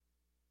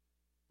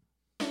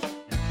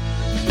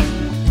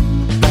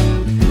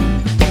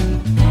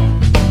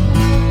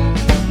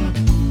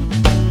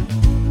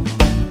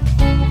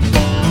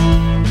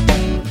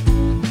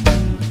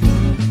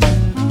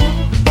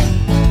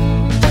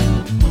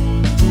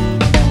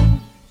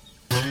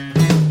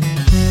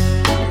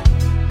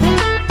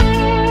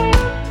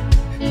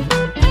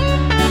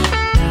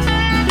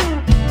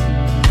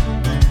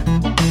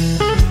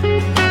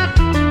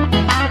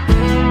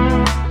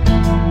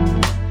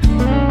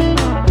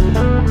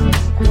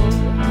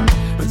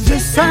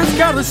This has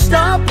gotta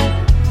stop.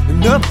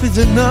 Enough is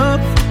enough.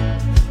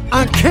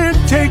 I can't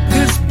take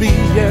this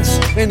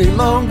BS any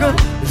longer.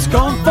 It's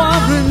gone far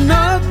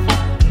enough.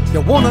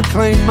 You wanna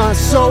claim my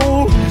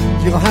soul?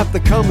 You'll have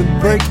to come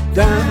and break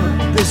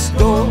down this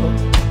door.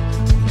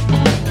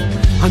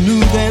 I knew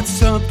that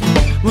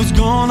something was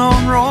going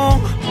on wrong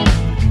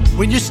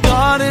when you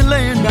started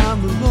laying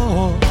down the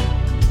law.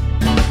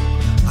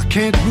 I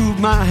can't move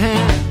my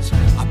hands,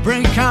 I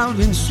break out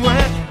in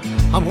sweat.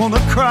 I wanna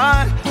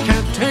cry,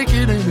 can't take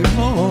it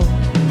anymore.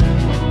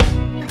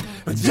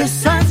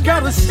 This has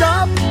gotta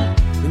stop.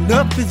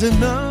 Enough is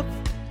enough.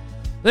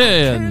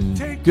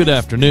 And good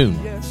afternoon.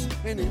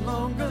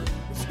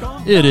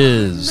 It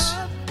is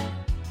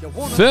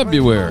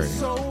February.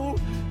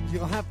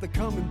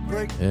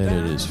 And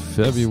it is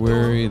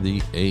February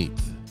the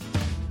 8th,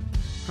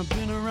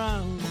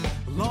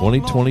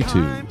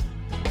 2022.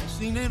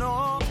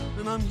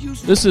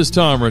 This is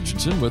Tom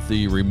Richardson with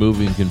the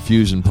Removing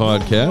Confusion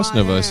podcast.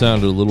 Now, if I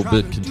sounded a little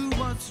bit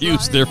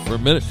confused there for a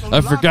minute,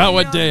 I forgot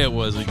what day it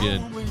was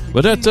again.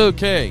 But that's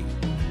okay.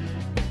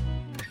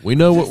 We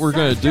know what we're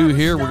going to do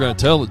here. We're going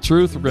to tell the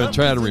truth. We're going to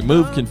try to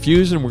remove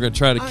confusion. We're going to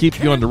try to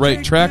keep you on the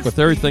right track with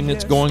everything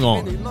that's going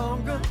on.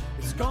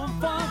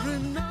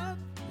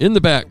 In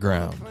the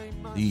background,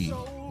 the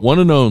one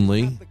and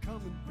only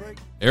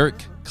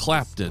Eric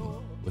Clapton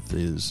with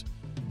his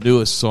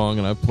newest song,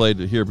 and I've played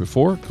it here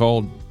before,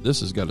 called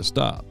This Has Got to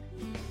Stop.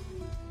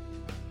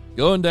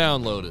 Go and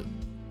download it.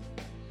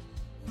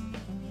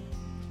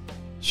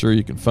 Sure,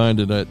 you can find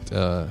it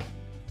at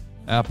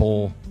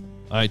Apple,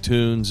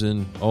 iTunes,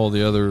 and all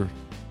the other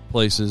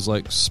places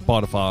like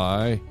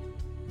Spotify.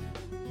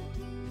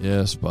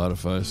 Yeah,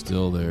 Spotify's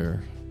still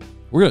there.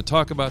 We're going to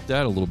talk about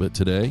that a little bit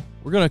today.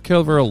 We're going to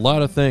cover a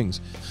lot of things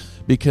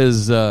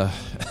because I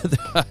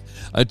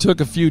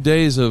took a few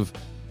days of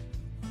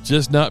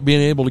just not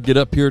being able to get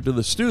up here to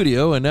the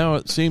studio, and now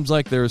it seems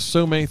like there's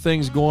so many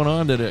things going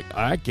on that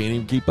I can't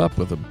even keep up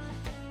with them.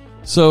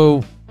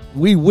 So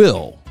we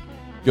will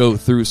go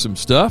through some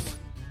stuff.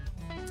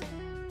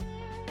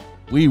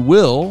 We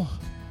will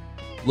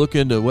look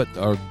into what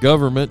our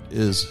government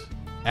is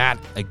at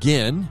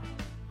again.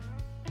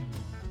 I'm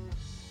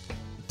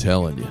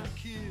telling you,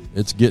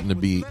 it's getting to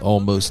be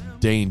almost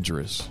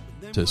dangerous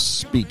to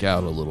speak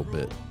out a little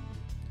bit.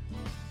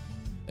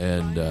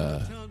 And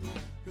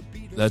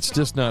that's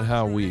just not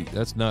how we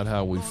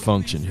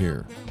function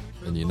here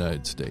in the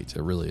United States.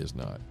 It really is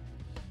not.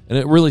 And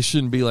it really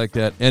shouldn't be like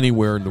that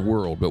anywhere in the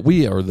world. But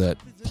we are that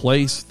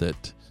place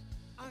that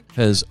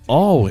has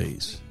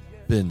always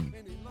been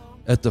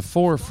at the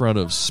forefront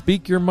of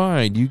speak your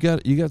mind. You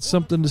got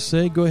something to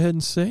say, go ahead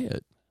and say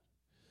it.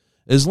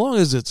 As long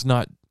as it's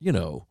not,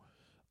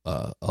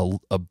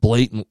 a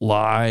blatant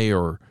lie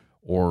or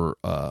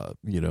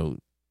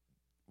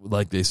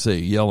like they say,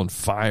 yelling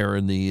fire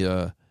in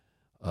the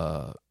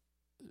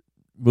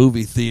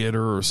movie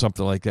theater or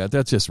something like that.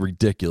 That's just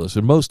ridiculous.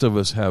 And most of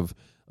us have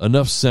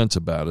enough sense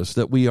about us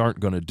that we aren't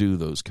going to do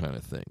those kind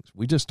of things.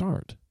 We just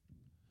aren't.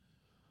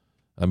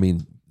 I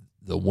mean,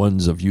 the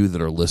ones of you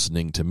that are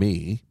listening to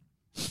me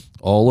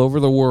all over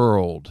the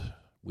world,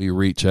 we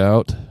reach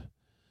out.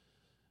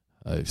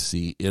 I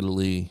see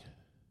Italy.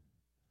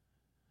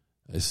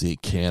 I see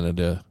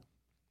Canada,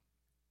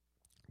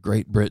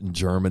 Great Britain,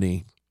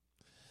 Germany,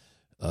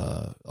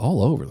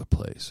 all over the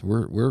place.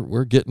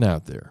 We're getting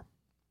out there.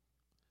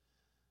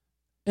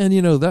 And,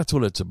 that's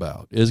what it's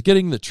about, is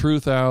getting the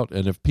truth out.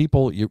 And if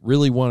people you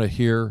really want to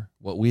hear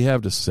what we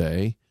have to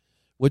say,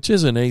 which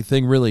isn't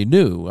anything really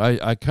new,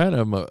 I kind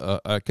of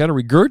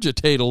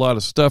regurgitate a lot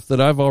of stuff that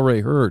I've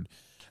already heard.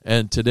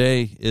 And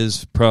today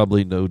is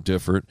probably no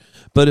different.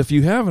 But if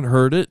you haven't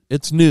heard it,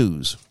 it's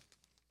news.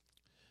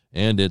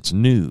 And it's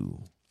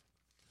new.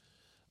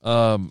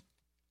 Let's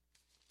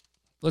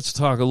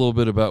talk a little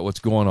bit about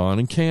what's going on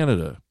in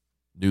Canada.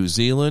 New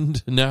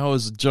Zealand now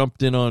has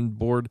jumped in on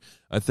board.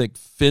 I think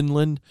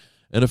Finland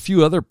and a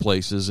few other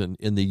places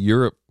in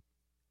the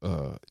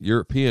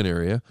European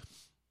area.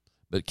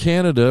 But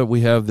Canada,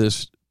 we have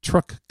this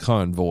truck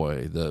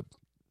convoy, the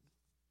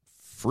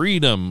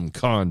Freedom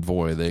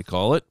Convoy, they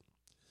call it.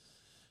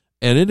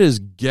 And it has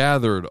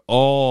gathered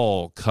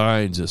all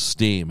kinds of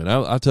steam. And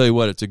I'll tell you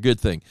what, it's a good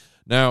thing.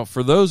 Now,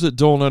 for those that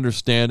don't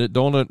understand it,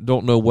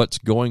 don't know what's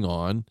going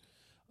on,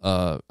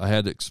 I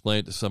had to explain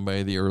it to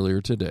somebody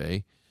earlier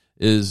today,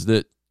 is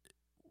that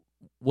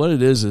what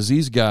it is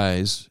these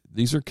guys,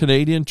 these are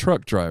Canadian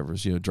truck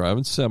drivers,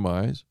 driving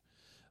semis,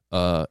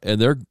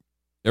 and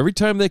every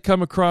time they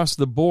come across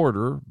the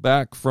border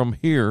back from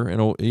here in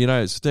the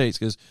United States,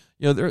 because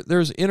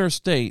there's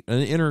interstate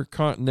and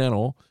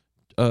intercontinental,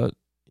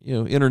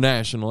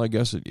 international, I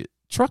guess,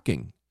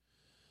 trucking.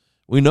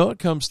 We know it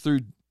comes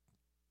through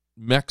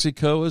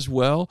Mexico as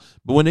well,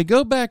 but when they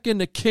go back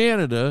into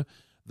Canada,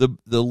 the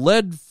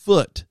lead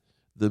foot,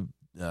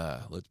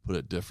 let's put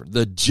it different,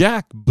 the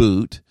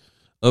jackboot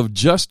of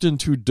Justin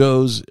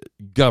Trudeau's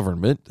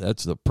government,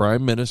 that's the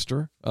prime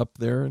minister up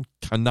there in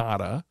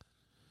Canada,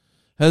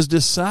 has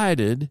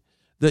decided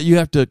that you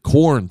have to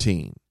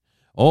quarantine.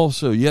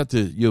 Also, you have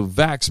to,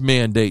 vax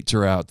mandates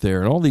are out there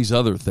and all these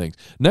other things.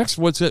 Next,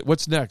 what's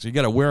next? You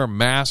got to wear a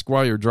mask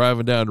while you're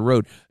driving down the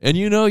road. And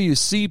you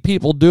see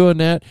people doing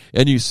that,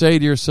 and you say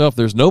to yourself,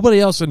 there's nobody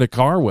else in the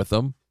car with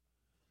them.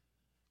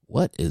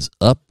 What is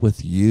up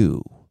with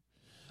you?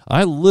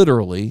 I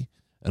literally,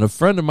 and a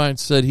friend of mine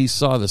said he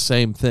saw the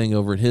same thing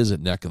over in his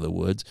neck of the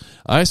woods.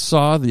 I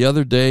saw the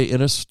other day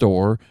in a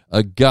store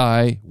a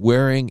guy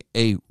wearing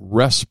a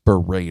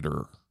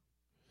respirator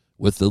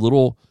with the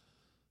little,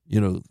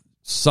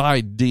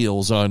 side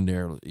deals on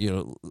there,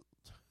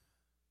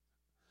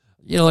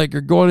 like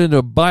you're going into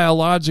a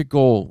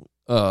biological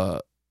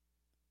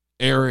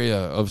area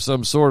of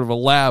some sort of a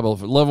lab, a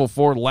level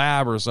 4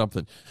 lab or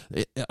something.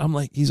 I'm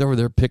like, he's over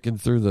there picking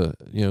through the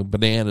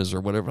bananas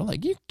or whatever. I'm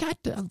like, you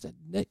got to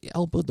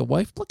elbow the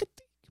wife. Look at,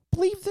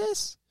 believe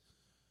this.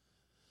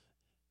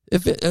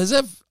 As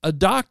if a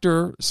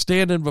doctor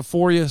standing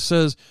before you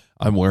says,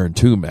 I'm wearing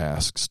 2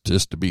 masks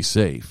just to be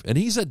safe. And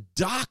he's a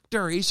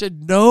doctor. He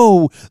said,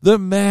 no, the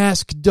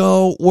mask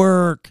don't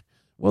work.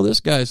 Well,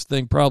 this guy's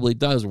thing probably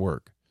does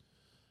work.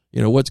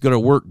 What's going to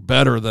work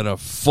better than a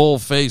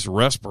full-face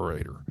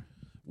respirator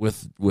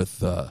with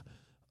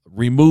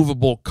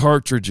removable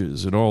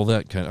cartridges and all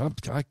that kind of.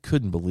 I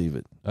couldn't believe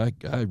it.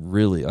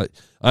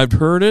 I've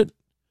heard it,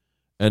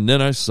 and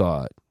then I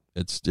saw it.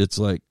 It's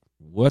like,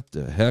 what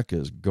the heck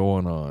is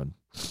going on?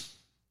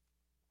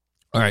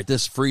 All right,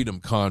 this freedom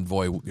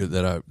convoy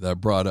that I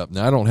brought up.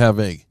 Now I don't have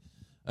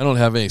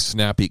any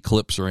snappy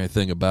clips or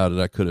anything about it.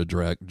 I could have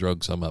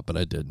drug some up, but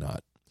I did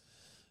not.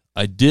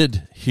 I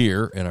did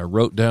hear, and I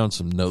wrote down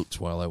some notes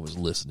while I was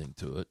listening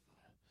to it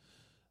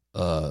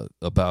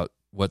about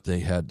what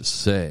they had to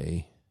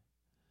say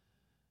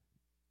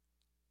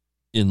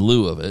in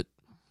lieu of it.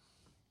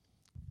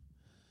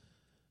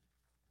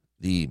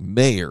 The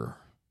mayor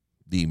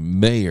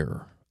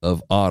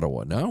of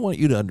Ottawa. Now I want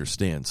you to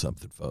understand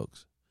something,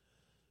 folks.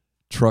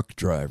 Truck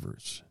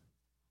drivers.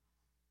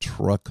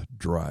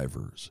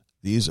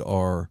 These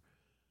are,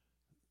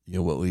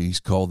 what we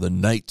call the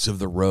knights of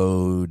the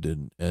road,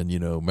 and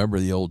remember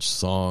the old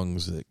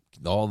songs,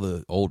 all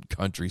the old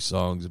country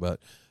songs about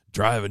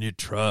driving your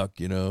truck,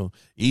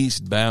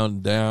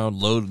 eastbound down,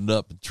 loading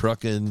up and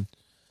trucking,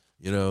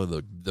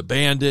 the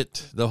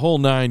bandit, the whole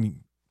 9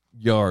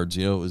 yards.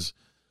 It was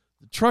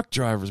the truck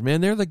drivers,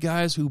 man. They're the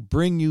guys who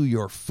bring you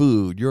your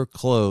food, your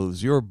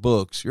clothes, your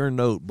books, your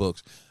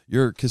notebooks,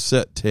 your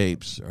cassette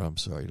tapes. I'm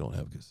sorry, you don't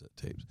have cassette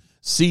tapes.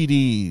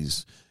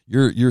 CDs,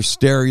 your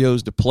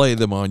stereos to play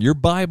them on, your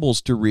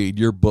Bibles to read,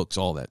 your books,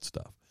 all that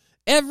stuff.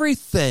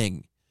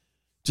 Everything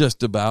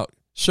just about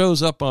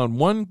shows up on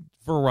one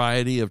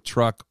variety of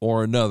truck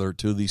or another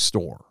to the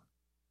store.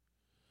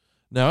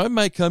 Now, it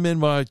might come in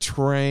by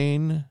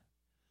train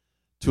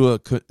to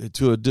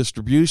a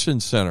distribution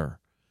center,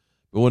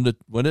 but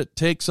when it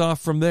takes off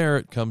from there,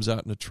 it comes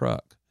out in a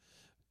truck.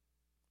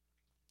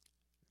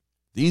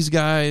 These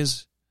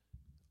guys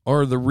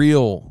are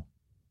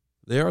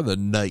they are the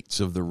knights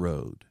of the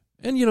road.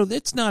 And,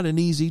 it's not an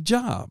easy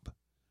job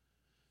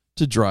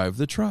to drive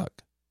the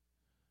truck.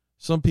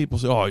 Some people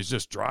say, oh, he's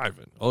just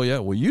driving. Oh, yeah.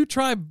 Well, you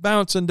try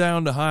bouncing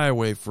down the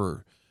highway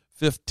for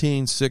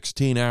 15,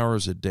 16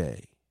 hours a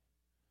day.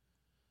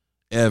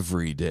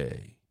 Every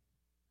day.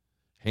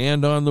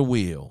 Hand on the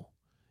wheel.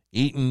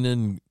 Eating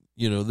in,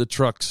 the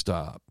truck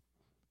stop.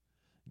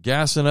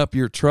 Gassing up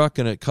your truck,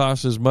 and it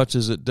costs as much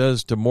as it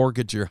does to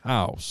mortgage your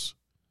house.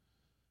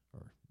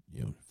 Or,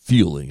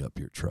 fueling up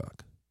your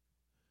truck.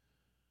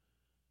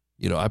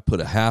 I put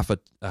a half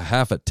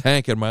a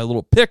tank in my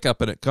little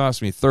pickup, and it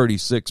cost me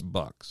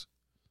 $36.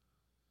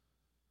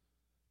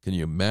 Can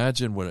you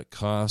imagine what it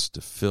costs to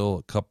fill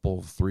a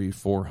couple,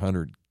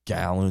 300-400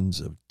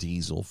 gallons of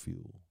diesel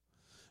fuel?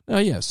 Now,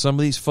 yeah, some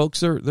of these folks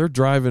they're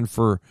driving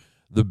for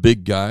the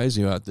big guys,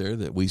 out there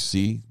that we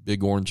see,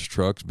 big orange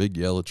trucks, big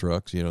yellow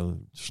trucks,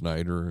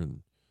 Schneider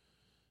and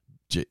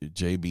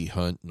J.B.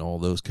 Hunt and all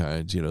those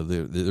kinds.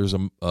 There's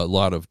a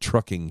lot of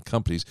trucking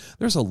companies.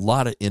 There's a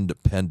lot of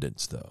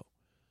independents, though.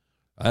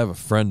 I have a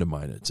friend of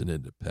mine that's an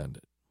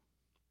independent,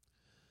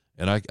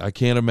 and I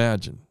can't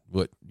imagine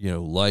what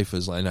life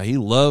is like. Now he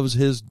loves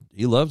his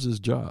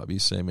job.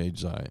 He's the same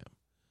age as I am.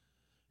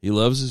 He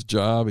loves his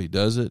job. He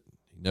does it.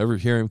 You never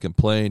hear him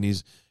complain.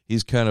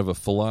 He's kind of a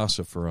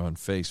philosopher on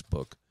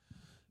Facebook,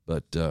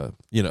 but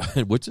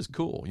which is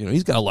cool.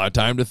 He's got a lot of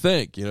time to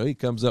think. He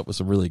comes up with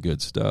some really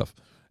good stuff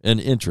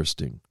and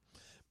interesting,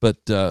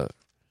 but they're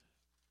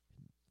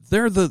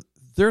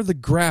the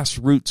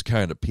grassroots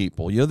kind of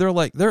people. They're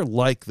like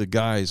the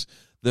guys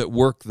that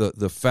work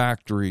the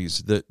factories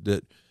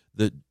that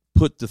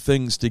put the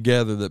things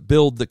together, that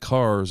build the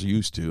cars,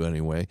 used to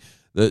anyway.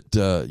 That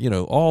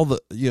all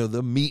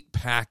the meat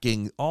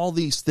packing, all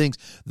these things,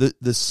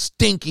 the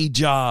stinky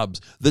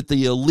jobs that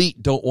the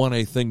elite don't want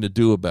anything to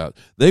do about.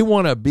 They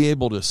want to be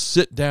able to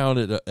sit down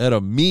at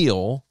a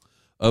meal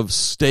of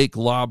steak,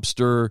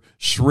 lobster,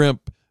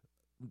 shrimp,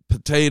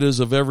 potatoes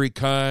of every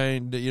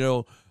kind,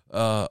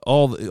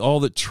 all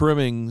the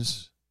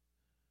trimmings,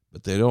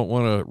 but they don't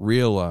want to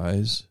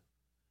realize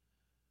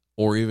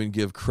or even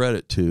give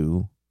credit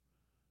to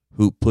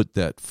who put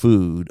that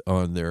food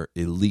on their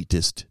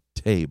elitist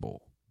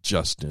table.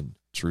 Justin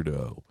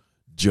Trudeau,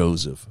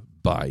 Joseph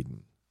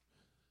Biden,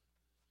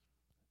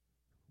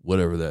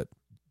 whatever that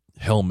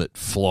Helmut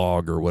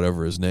Flog or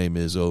whatever his name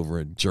is over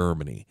in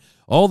Germany.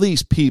 All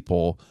these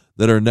people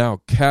that are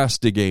now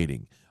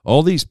castigating,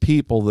 all these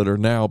people that are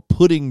now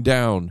putting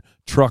down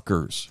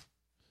truckers.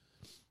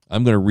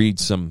 I'm going to read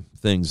some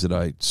things that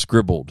I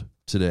scribbled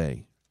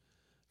today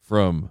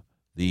from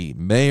the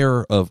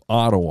mayor of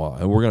Ottawa,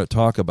 and we're going to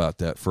talk about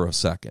that for a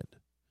second.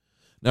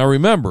 Now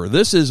remember,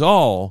 this is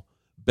all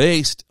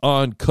based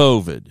on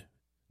COVID.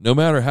 No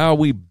matter how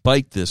we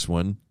bite this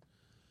one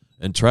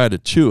and try to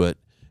chew it,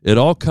 it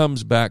all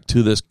comes back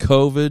to this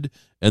COVID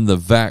and the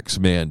vax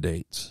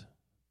mandates.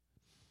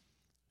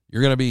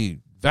 You're going to be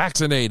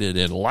vaccinated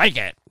and like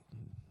it.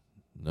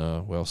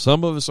 No, well,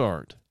 some of us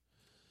aren't.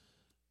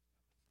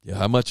 Yeah,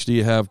 how much do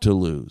you have to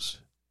lose?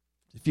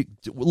 If you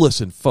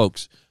listen,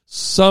 folks,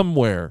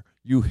 somewhere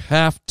you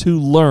have to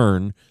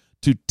learn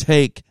to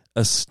take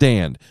a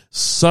stand.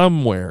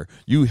 Somewhere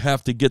you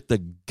have to get the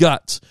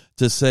guts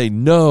to say,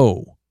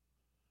 no,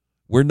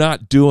 we're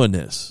not doing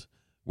this.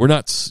 We're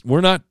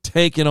not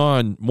taking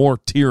on more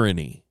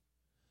tyranny.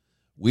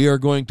 We are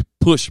going to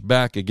push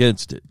back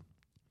against it.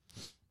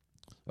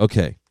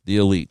 Okay, the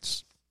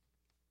elites.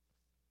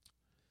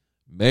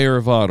 Mayor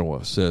of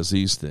Ottawa says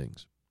these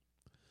things.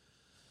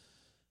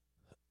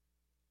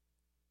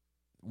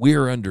 We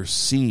are under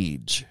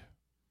siege.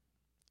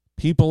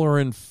 People are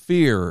in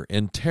fear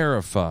and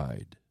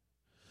terrified.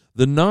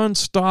 The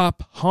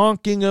nonstop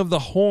honking of the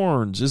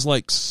horns is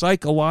like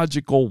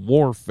psychological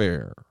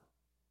warfare.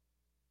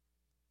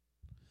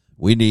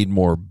 We need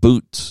more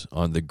boots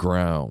on the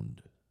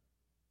ground.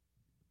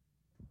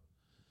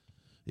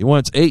 He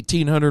wants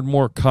 1,800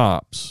 more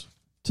cops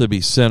to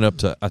be sent up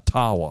to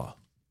Ottawa.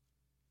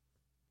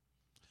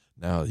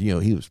 Now, you know,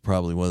 he was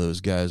probably one of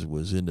those guys who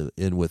was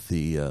in with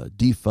the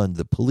defund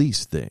the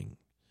police thing.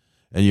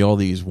 And all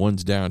these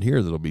ones down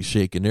here that'll be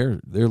shaking their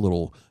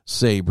little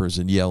sabers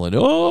and yelling,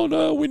 oh,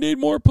 no, we need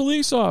more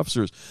police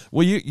officers.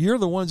 Well, you're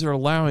the ones that are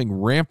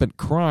allowing rampant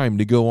crime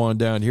to go on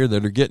down here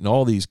that are getting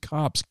all these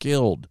cops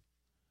killed.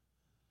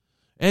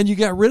 And you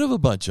got rid of a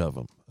bunch of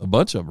them. A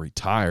bunch of them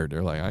retired.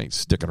 They're like, I ain't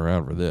sticking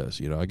around for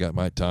this. You know, I got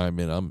my time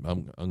in. I'm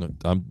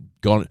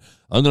going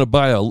to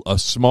buy a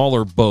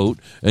smaller boat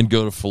and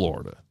go to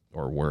Florida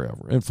or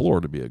wherever. And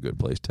Florida would be a good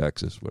place,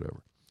 Texas,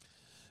 whatever.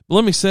 But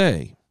let me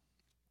say,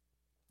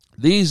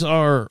 these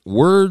are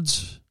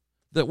words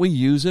that we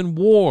use in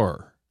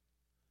war.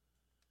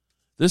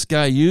 This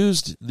guy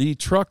used the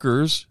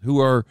truckers who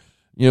are,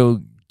 you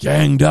know,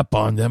 ganged up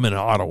on them in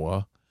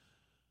Ottawa.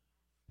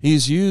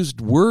 He's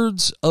used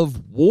words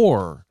of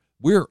war.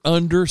 We're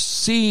under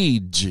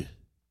siege.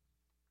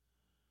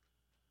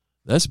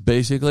 That's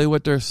basically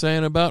what they're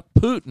saying about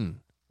Putin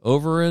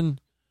over in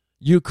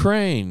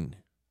Ukraine.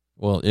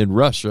 Well, in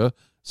Russia,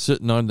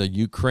 sitting on the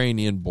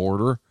Ukrainian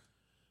border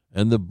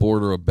and the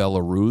border of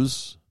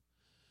Belarus.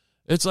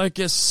 It's like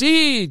a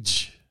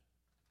siege.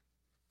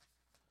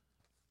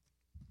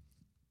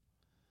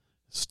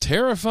 It's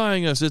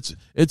terrifying us.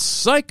 It's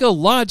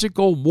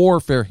psychological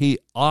warfare.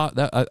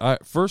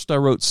 First I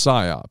wrote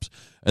psyops,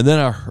 and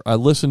then I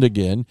listened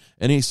again,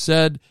 and he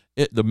said,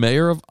 the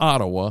mayor of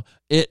Ottawa,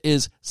 it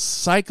is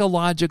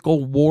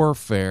psychological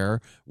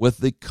warfare with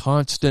the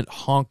constant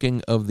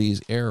honking of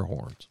these air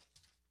horns.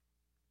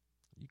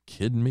 Are you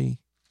kidding me?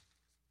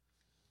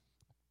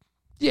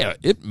 Yeah,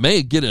 it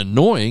may get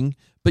annoying,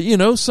 but you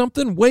know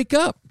something? Wake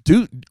up.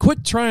 Dude,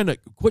 quit trying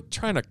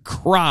to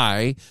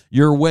cry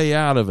your way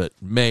out of it,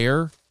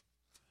 Mayor.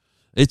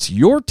 It's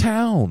your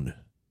town.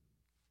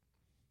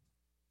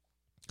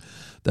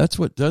 That's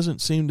what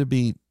doesn't seem to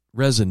be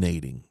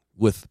resonating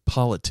with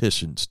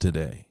politicians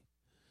today.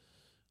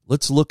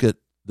 Let's look at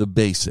the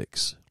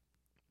basics.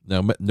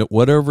 Now,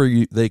 whatever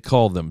they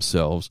call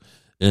themselves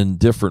in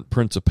different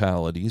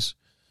principalities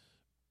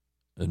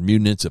and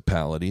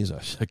municipalities,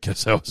 I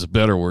guess that was a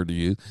better word to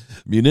use.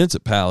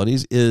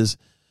 Municipalities is,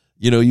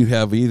 you know, you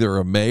have either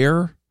a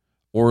mayor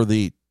or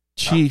the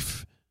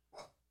chief.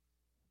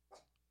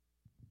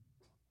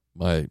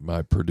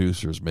 My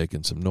producer's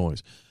making some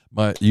noise.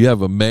 You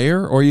have a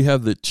mayor or you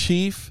have the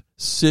chief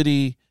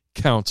city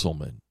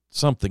councilman,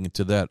 something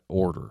to that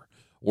order,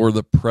 or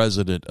the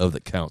president of the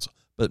council.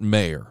 But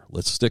mayor,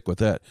 let's stick with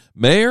that.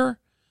 Mayor,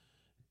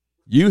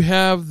 you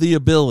have the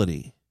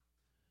ability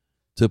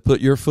to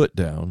put your foot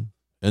down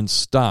and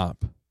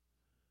stop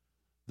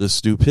the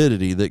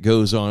stupidity that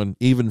goes on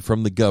even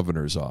from the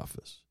governor's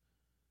office.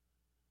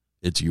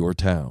 It's your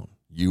town.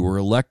 You were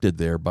elected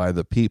there by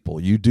the people.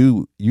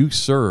 You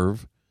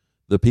serve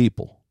the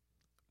people.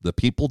 The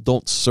people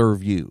don't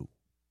serve you.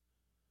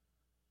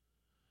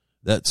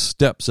 That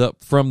steps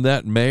up from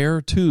that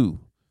mayor to,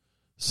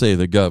 say,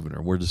 the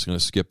governor. We're just going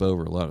to skip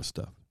over a lot of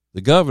stuff.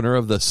 The governor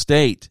of the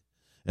state.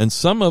 And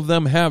some of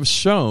them have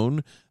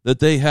shown that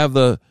they have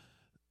the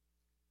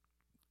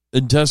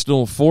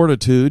intestinal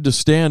fortitude to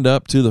stand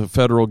up to the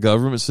federal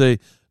government and say,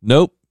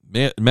 nope,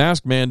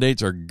 mask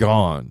mandates are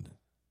gone.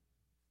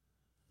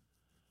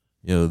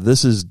 You know,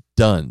 this is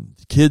done.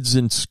 kids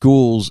in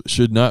schools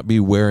should not be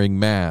wearing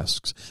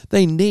masks.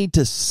 They need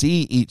to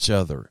see each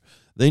other.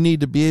 They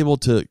need to be able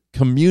to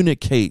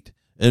communicate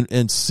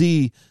and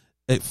see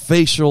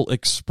facial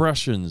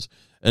expressions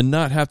and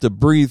not have to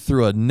breathe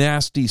through a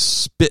nasty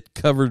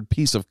spit-covered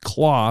piece of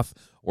cloth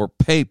or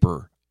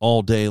paper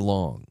all day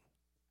long.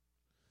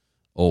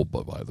 Oh,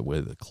 but by the way,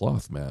 the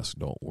cloth masks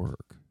don't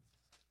work.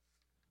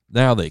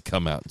 Now they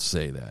come out and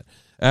say that.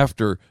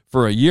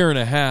 For a year and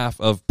a half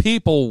of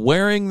people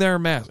wearing their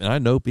masks, and I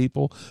know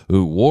people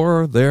who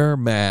wore their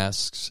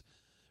masks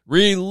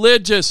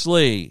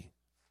religiously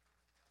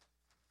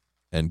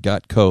and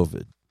got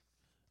COVID,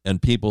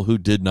 and people who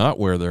did not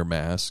wear their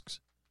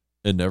masks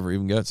and never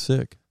even got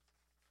sick.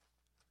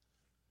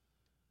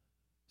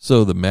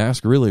 So the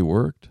mask really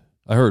worked.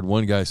 I heard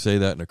one guy say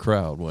that in a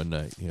crowd one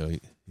night.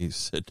 He's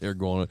sitting there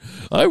going,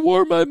 I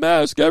wore my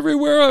mask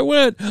everywhere I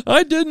went.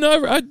 I did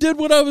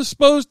what I was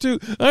supposed to.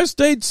 I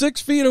stayed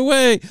 6 feet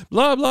away.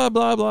 Blah, blah,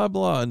 blah, blah,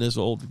 blah. And this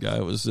old guy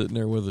was sitting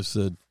there with us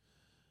said,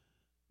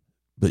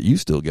 but you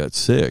still got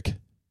sick.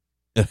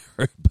 And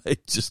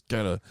everybody just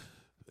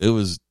it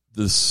was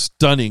the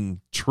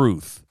stunning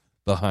truth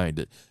behind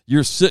it.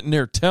 You're sitting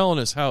there telling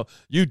us how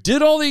you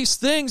did all these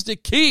things to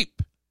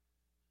keep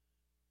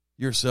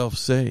yourself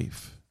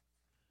safe.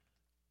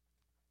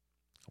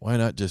 Why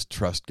not just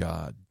trust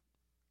God?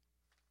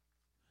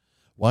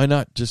 Why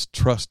not just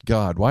trust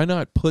God? Why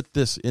not put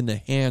this in the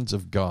hands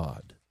of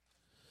God?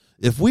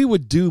 If we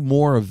would do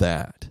more of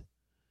that,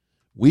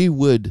 we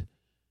would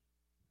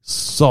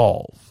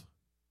solve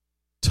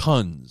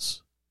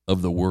tons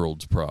of the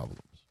world's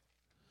problems.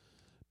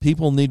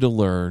 People need to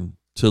learn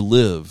to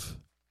live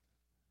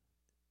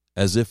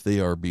as if they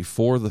are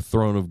before the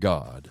throne of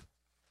God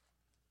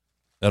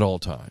at all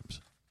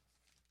times.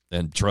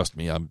 And trust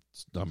me,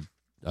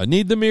 I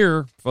need the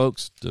mirror,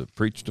 folks, to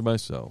preach to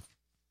myself.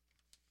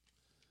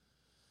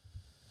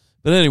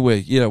 But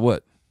anyway,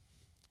 what?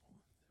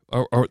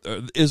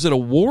 Is it a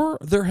war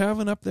they're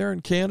having up there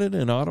in Canada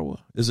and Ottawa?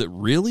 Is it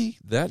really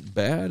that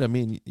bad? I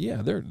mean,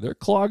 yeah, they're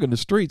clogging the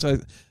streets.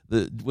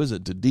 Was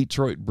it the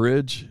Detroit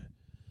Bridge?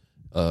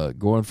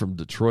 Going from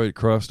Detroit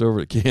crossed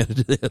over to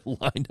Canada, they had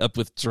lined up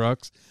with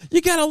trucks.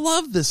 You gotta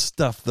love this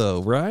stuff,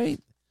 though, right?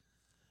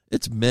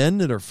 It's men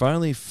that are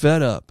finally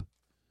fed up,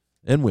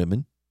 and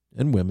women.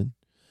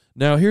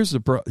 Now, here's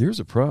a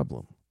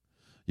problem.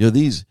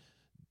 These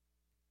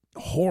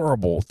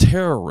horrible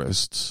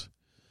terrorists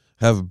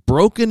have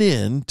broken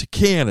into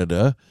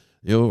Canada,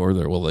 they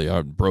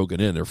aren't broken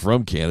in. They're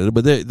from Canada,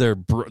 but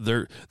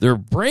they're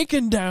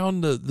breaking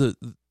down the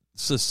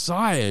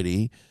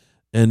society,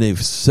 and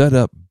they've set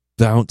up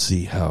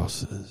bouncy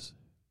houses.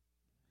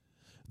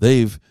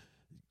 They've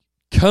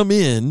come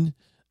in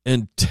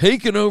and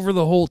taken over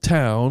the whole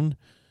town,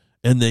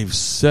 and they've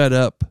set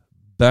up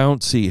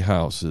bouncy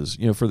houses,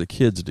 for the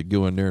kids to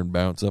go in there and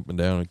bounce up and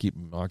down and keep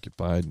them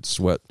occupied and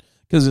sweat,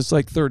 because it's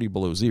like 30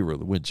 below zero,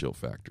 the wind chill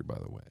factor, by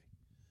the way.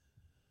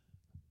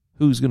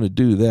 Who's going to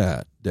do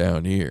that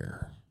down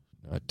here?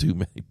 Not too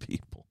many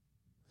people.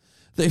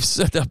 They've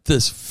set up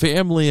this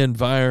family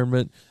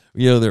environment.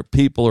 Their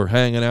people are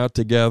hanging out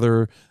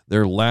together.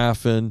 They're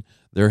laughing.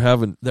 They're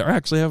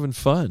actually having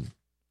fun.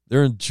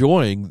 They're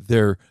enjoying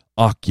their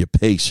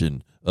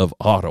occupation of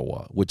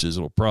Ottawa, which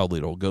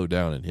it'll go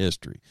down in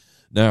history.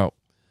 Now,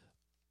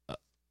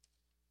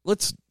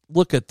 let's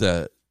look at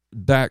the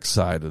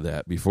backside of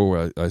that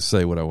before I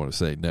say what I want to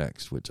say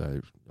next, which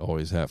I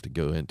always have to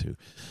go into,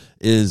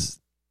 is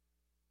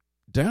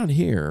down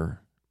here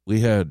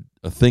we had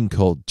a thing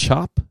called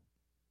CHOP,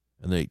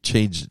 and they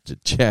changed it to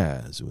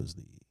Chaz. It was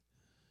the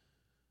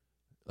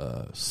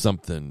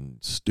something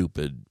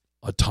stupid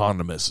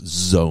autonomous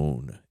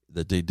zone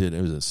that they did.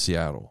 It was in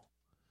Seattle.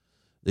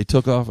 They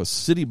took off a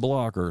city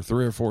block or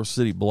 3 or 4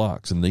 city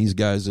blocks, and these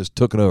guys just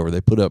took it over.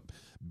 They put up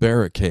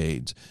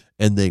barricades,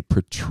 and they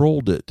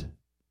patrolled it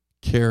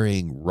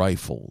carrying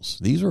rifles.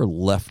 These are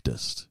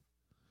leftists.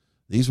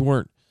 These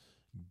weren't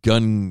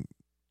gun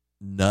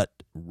nut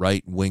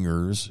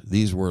right-wingers.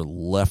 These were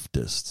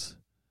leftists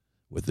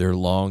with their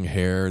long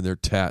hair, their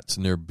tats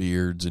and their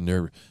beards and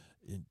their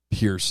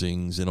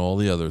piercings and all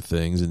the other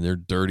things and their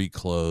dirty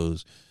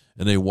clothes.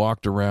 And they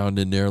walked around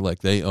in there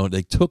like they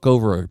took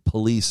over a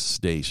police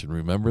station.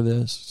 Remember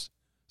this?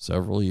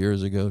 Several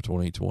years ago,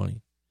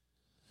 2020.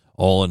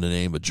 All in the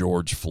name of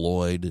George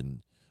Floyd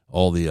and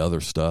all the other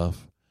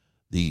stuff.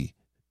 The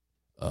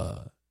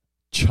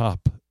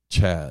CHOP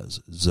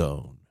Chaz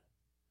zone.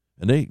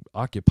 And they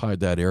occupied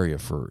that area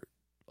for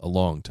a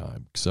long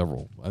time, I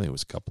think it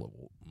was a couple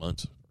of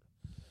months.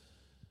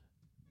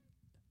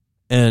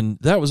 And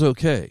that was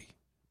okay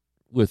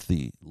with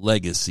the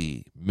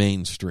legacy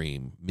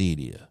mainstream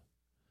media.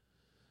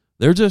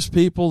 They're just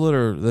people that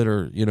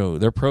are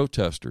they're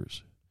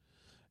protesters.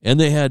 And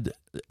they had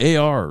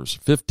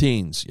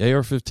AR-15s,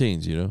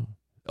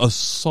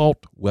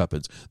 assault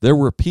weapons. There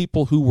were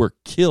people who were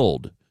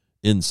killed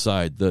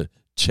inside the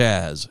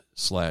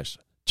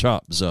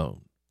Chaz/CHOP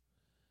zone.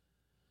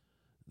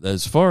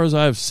 As far as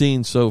I've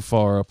seen so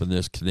far up in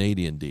this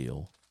Canadian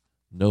deal,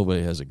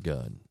 nobody has a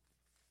gun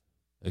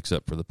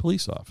except for the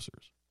police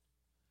officers.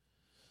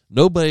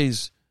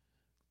 Nobody's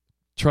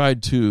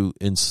tried to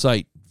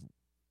incite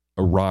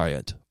a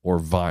riot or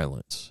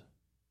violence.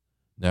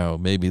 Now,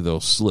 maybe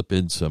they'll slip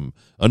in some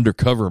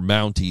undercover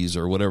Mounties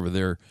or whatever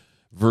their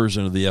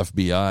version of the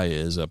FBI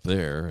is up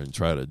there and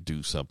try to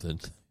do something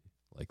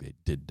like they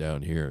did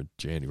down here on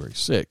January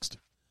 6th.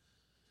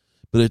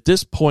 But at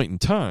this point in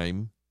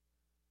time,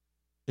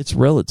 it's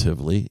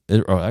relatively,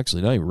 or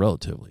actually not even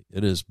relatively,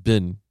 it has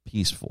been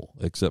peaceful,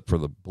 except for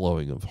the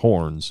blowing of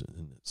horns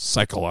and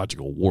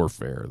psychological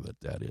warfare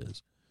that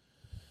is.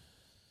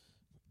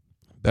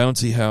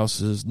 Bouncy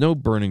houses, no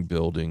burning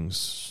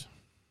buildings,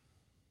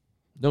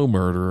 no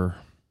murder.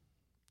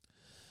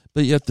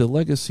 But yet the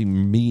legacy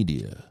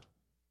media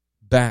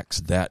backs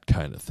that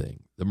kind of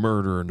thing. The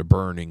murder and the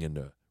burning and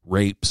the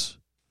rapes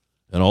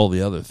and all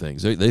the other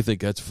things. They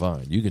think that's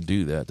fine. You can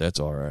do that. That's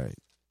all right.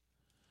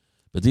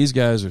 But these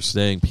guys are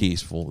staying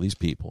peaceful. These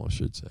people, I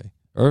should say,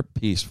 are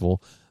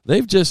peaceful.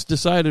 They've just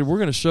decided we're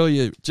going to show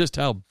you just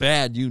how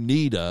bad you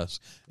need us,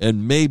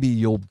 and maybe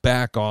you'll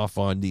back off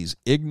on these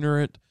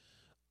ignorant,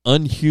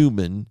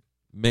 unhuman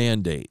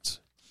mandates.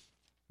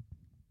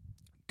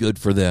 Good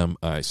for them,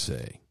 I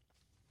say.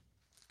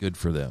 Good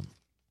for them.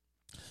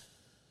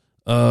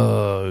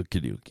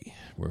 Okey-dokey.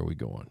 Where are we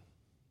going?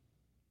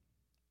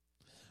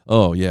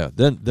 Oh, yeah.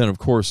 Then, of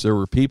course, there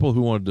were people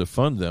who wanted to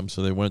fund them,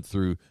 so they went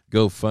through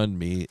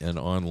GoFundMe, an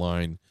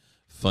online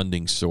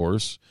funding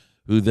source,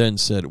 who then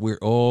said,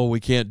 we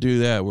can't do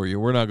that.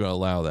 We're not going to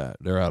allow that.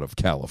 They're out of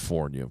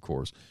California, of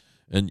course.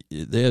 And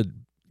they had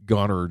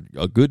garnered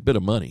a good bit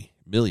of money,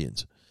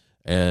 millions,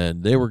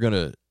 and they were going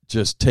to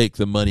just take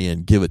the money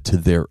and give it to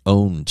their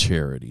own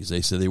charities.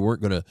 They said they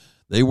weren't going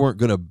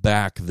to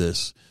back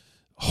this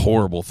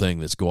horrible thing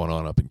that's going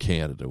on up in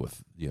Canada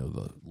with,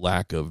 the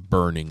lack of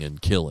burning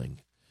and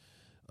killing.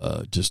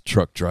 Just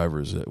truck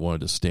drivers that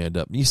wanted to stand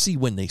up. And you see,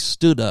 when they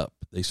stood up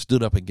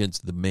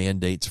against the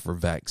mandates for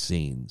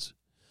vaccines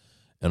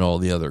and all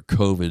the other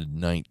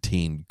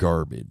COVID-19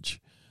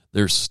 garbage.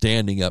 They're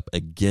standing up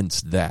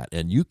against that.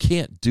 And you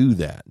can't do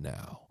that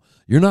now.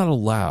 You're not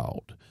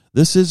allowed.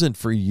 This isn't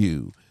for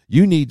you.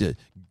 You need to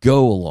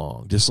go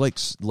along. Just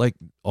like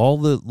all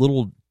the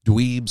little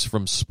dweebs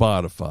from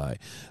Spotify,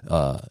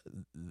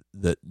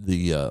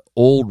 the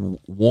old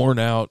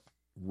worn-out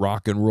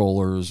rock and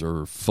rollers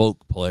or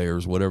folk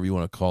players, whatever you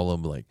want to call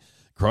them, like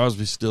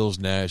Crosby, Stills,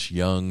 Nash,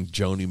 Young,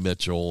 Joni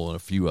Mitchell, and a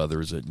few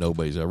others that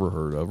nobody's ever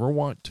heard of or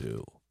want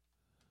to.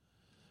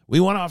 We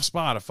went off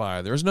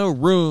Spotify. There's no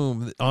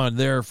room on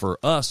there for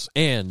us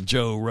and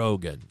Joe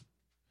Rogan.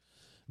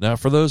 Now,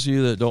 for those of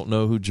you that don't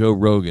know who Joe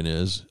Rogan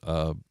is,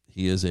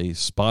 he is a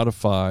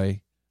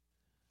Spotify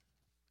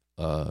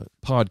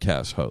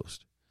podcast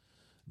host.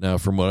 Now,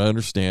 from what I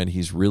understand,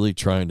 he's really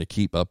trying to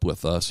keep up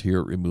with us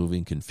here at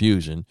Removing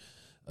Confusion.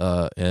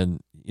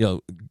 And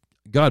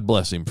God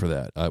bless him for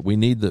that. We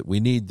need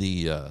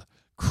the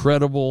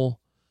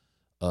credible,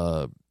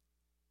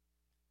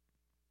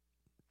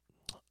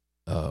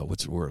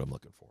 what's the word I'm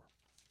looking for?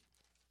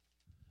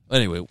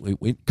 Anyway,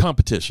 we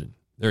competition.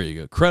 There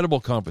you go. Credible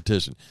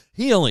competition.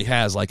 He only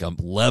has like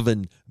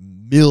 11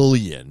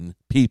 million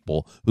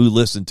people who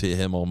listen to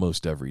him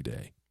almost every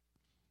day.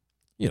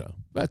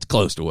 That's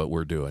close to what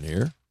we're doing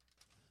here.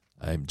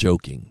 I'm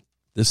joking.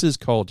 This is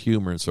called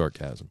humor and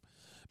sarcasm.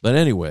 But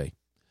anyway,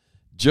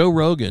 Joe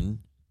Rogan,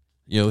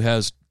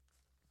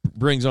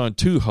 brings on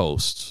two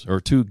hosts or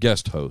two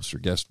guest hosts or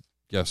guest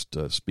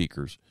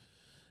speakers,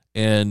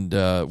 and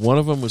one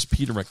of them was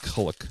Peter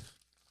McCullough,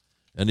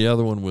 and the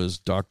other one was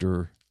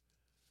Dr.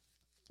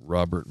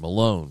 Robert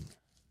Malone.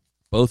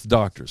 Both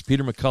doctors.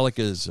 Peter McCullough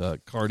is a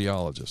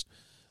cardiologist.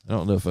 I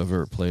don't know if I've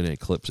ever played any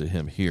clips of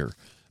him here,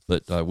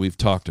 but we've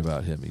talked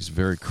about him. He's a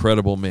very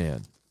credible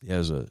man. He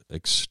has an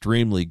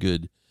extremely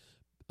good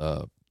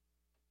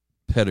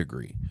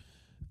pedigree.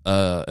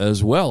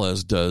 As well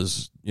as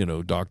does,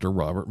 Dr.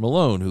 Robert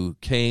Malone, who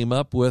came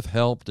up with,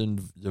 helped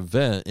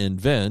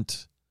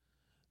invent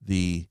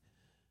the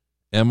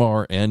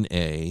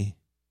mRNA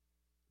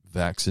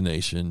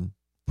vaccination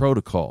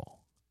protocol.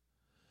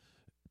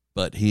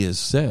 But he has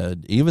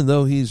said, even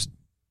though he's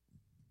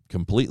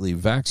completely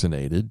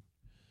vaccinated,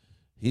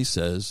 he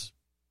says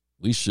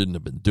we shouldn't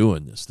have been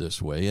doing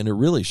this way, and it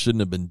really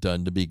shouldn't have been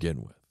done to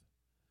begin with.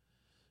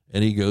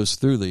 And he goes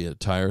through the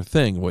entire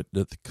thing,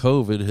 that the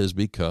COVID has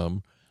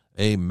become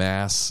a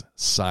mass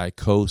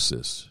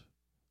psychosis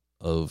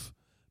of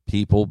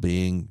people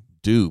being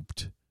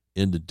duped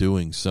into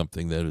doing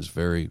something that is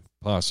very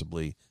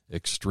possibly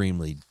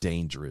extremely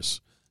dangerous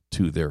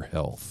to their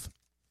health.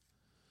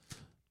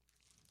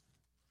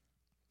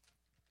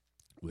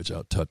 Which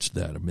I'll touch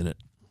that in a minute.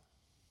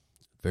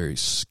 Very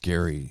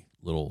scary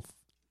little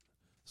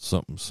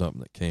something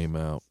that came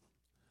out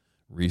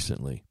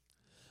recently.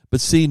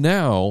 But see,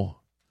 now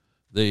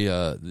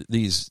then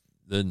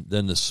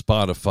the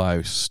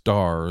Spotify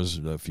stars,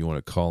 if you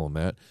want to call them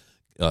that,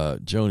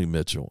 Joni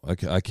Mitchell.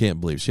 I can't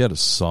believe she had a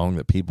song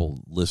that people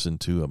listen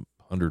to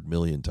 100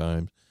 million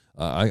times.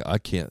 I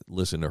can't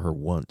listen to her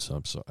once.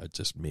 I'm sorry, it's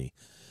just me.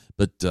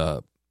 But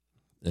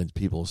and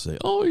people say,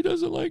 "Oh, he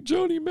doesn't like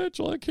Joni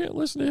Mitchell. I can't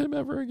listen to him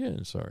ever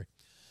again." Sorry,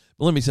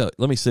 But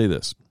let me say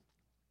this.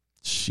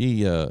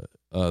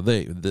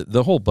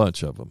 The whole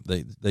bunch of them,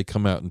 they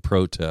come out and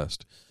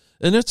protest.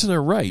 And it's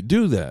their right.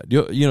 Do that.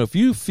 You know, if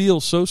you feel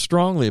so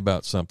strongly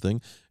about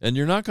something and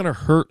you're not going to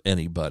hurt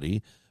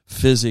anybody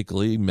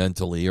physically,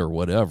 mentally, or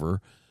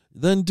whatever,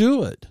 then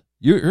do it.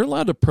 You're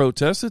allowed to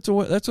protest. That's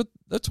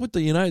what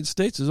the United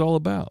States is all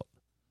about.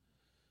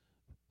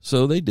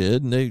 So they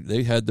did, and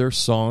they had their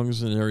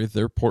songs and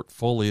their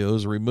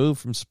portfolios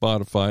removed from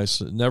Spotify,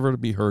 so never to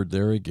be heard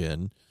there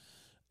again.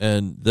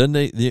 And then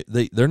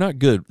they're not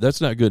good. That's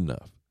not good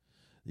enough.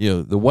 You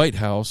know, the White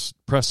House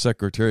press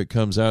secretary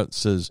comes out and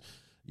says,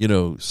 you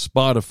know,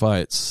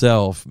 Spotify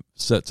itself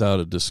sets out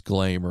a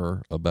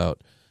disclaimer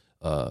about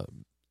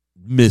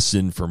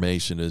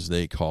misinformation, as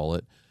they call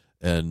it,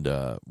 and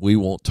we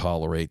won't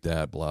tolerate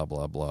that. Blah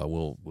blah blah.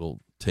 We'll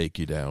take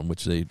you down,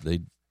 which they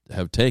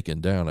have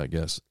taken down, I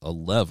guess,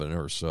 11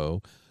 or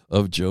so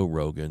of Joe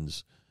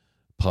Rogan's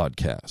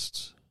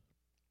podcasts.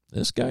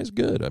 This guy's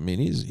good. I mean,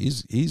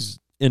 he's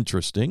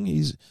interesting.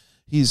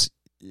 He's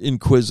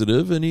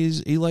inquisitive, and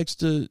he likes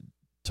to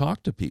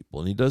talk to people,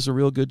 and he does a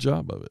real good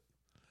job of it.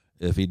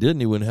 If he didn't,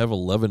 he wouldn't have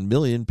 11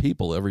 million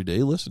people every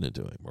day listening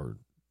to him, or,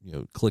 you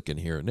know, clicking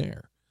here and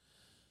there.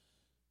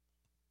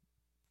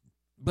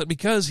 But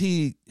because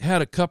he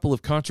had a couple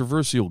of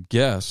controversial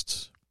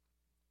guests,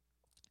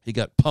 he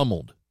got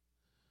pummeled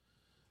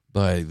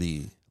by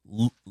the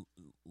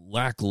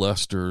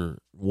lackluster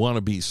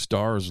wannabe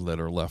stars that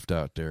are left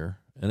out there.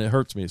 And it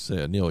hurts me to say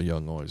it. Neil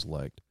Young always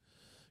liked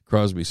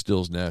Crosby,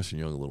 Stills, Nash,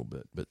 and Young a little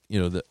bit. But, you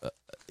know,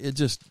 it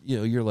just, you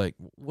know, you're like,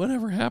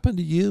 whatever happened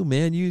to you,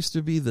 man? You used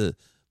to be the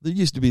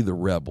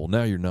rebel.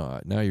 Now you're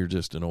not. Now you're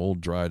just an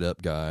old dried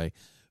up guy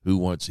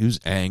who's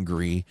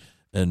angry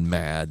and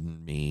mad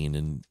and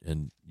mean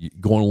and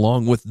going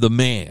along with the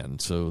man.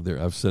 So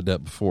there, I've said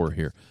that before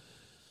here.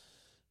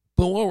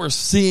 But what we're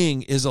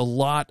seeing is a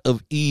lot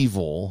of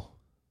evil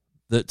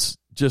that's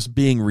just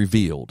being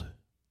revealed.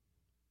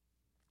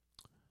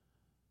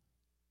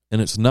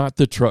 And it's not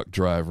the truck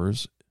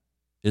drivers.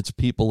 It's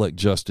people like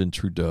Justin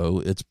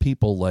Trudeau. It's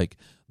people like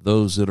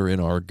those that are in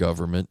our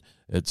government.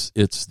 It's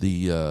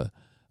the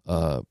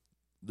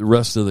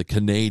rest of the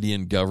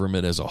Canadian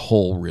government as a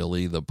whole,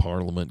 really, the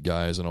Parliament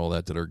guys and all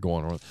that are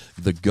going on.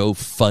 The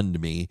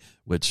GoFundMe,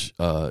 which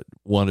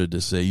wanted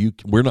to say,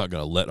 we're not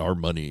going to let our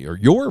money, or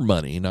your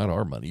money, not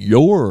our money,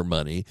 your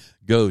money,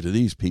 go to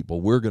these people.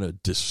 We're going to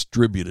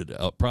distribute it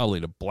out, probably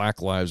to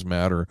Black Lives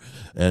Matter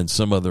and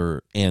some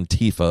other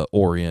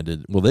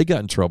Antifa-oriented. Well, they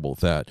got in trouble with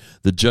that.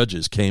 The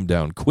judges came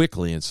down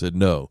quickly and said,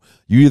 no,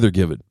 you either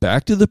give it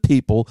back to the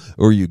people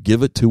or you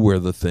give it to where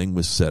the thing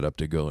was set up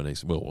to go. And they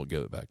said, well, we'll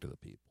give it back to the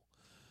people.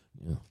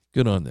 Yeah,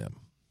 good on them.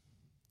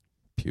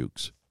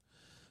 Pukes.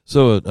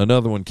 So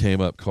another one came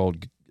up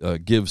called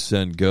Give,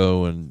 Send,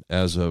 Go, and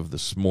as of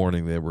this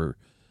morning, they were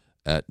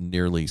at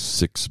nearly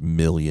 $6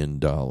 million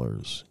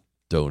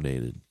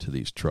donated to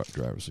these truck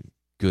drivers.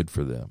 Good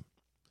for them.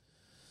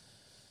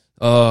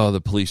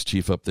 The police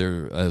chief up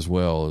there, as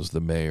well as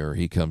the mayor,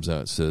 he comes out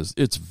and says,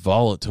 it's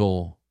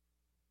volatile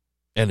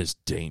and it's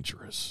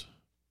dangerous.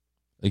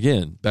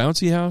 Again,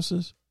 bouncy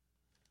houses?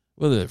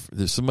 Well,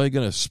 is somebody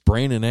going to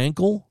sprain an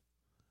ankle?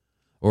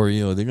 Or,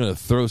 you know, they're going to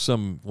throw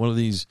one of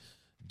these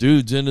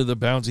dudes into the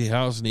bouncy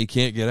house and he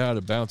can't get out.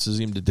 It bounces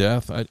him to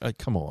death. I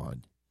come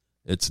on.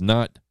 It's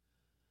not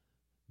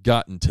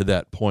gotten to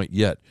that point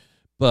yet.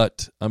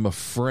 But I'm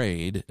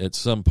afraid at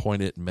some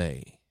point it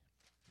may.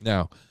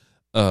 Now,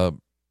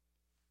 I'm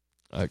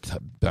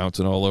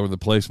bouncing all over the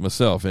place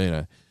myself,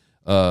 ain't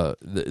I?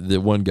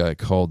 The one guy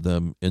called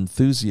them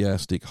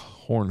enthusiastic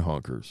horn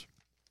honkers.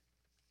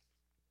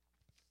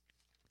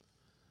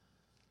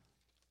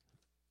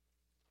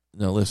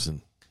 Now,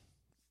 listen.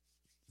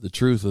 The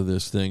truth of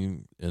this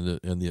thing and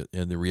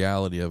the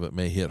reality of it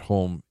may hit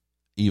home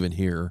even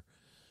here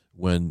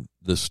when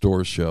the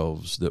store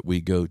shelves that we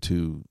go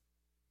to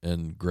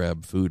and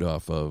grab food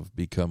off of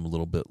become a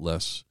little bit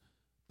less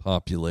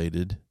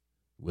populated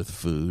with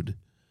food,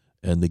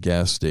 and the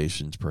gas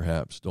stations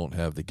perhaps don't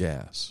have the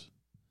gas,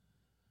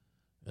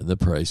 and the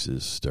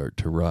prices start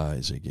to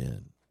rise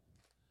again.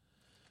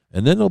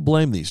 And then they'll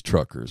blame these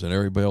truckers, and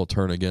everybody will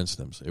turn against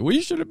them, say, well,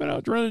 you should have been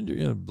out running,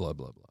 blah,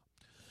 blah, blah.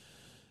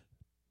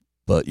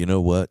 But you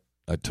know what?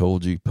 I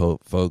told you,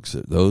 folks,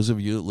 that those of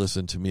you that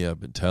listen to me, I've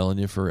been telling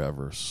you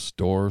forever,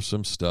 store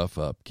some stuff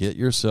up. Get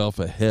yourself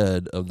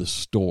ahead of the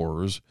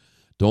stores.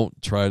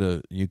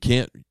 You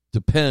can't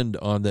depend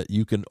on that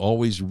you can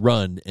always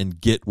run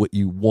and get what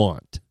you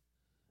want.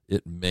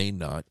 It may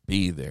not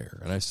be there.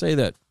 And I say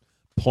that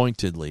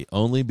pointedly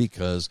only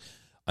because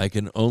I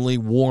can only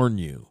warn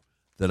you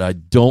that I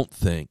don't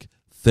think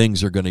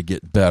things are going to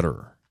get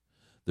better.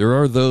 There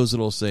are those that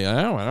will say,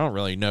 I don't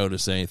really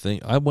notice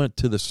anything. I went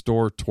to the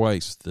store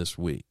twice this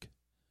week,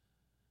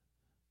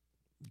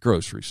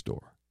 grocery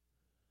store,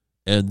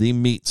 and the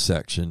meat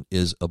section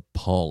is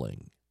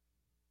appalling,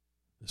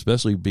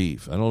 especially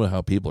beef. I don't know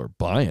how people are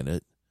buying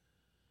it.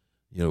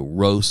 You know,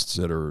 roasts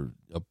that are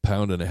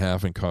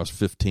 $1.50 and cost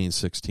 $15,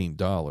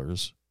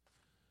 $16.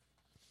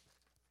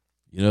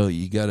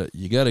 You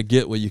gotta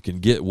get what you can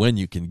get when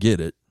you can get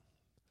it.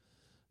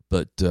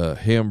 But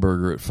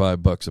hamburger at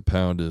 $5 a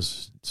pound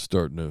is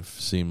starting to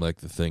seem like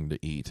the thing to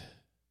eat.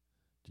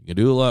 You can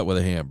do a lot with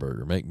a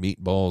hamburger. Make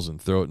meatballs and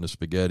throw it in a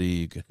spaghetti.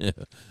 You can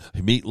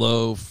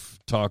meatloaf,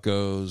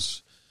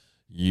 tacos,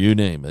 you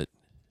name it.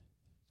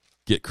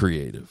 Get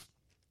creative.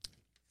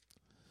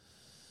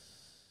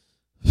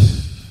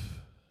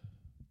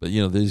 But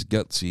these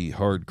gutsy,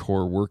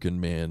 hardcore working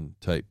man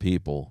type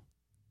people,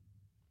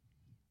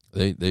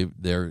 we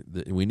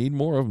need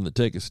more of them to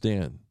take a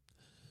stand.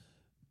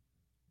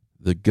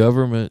 The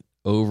government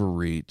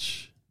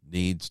overreach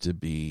needs to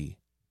be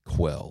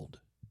quelled,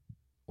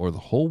 or the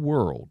whole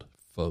world,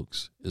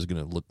 folks, is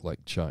going to look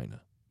like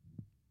China.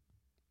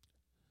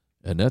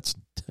 And that's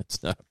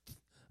not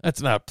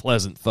a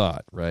pleasant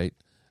thought, right?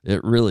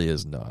 It really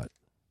is not.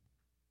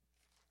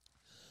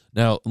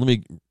 Now,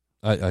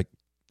 I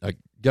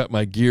got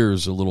my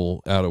gears a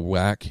little out of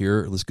whack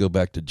here. Let's go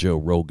back to Joe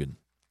Rogan.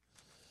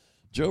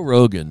 Joe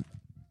Rogan,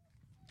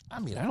 I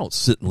don't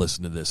sit and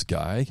listen to this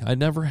guy. I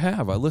never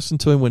have. I listened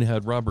to him when he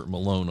had Robert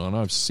Malone on.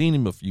 I've seen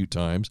him a few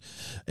times.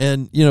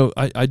 And,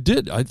 I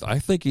did. I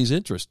think he's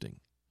interesting.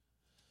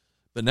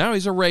 But now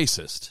he's a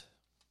racist.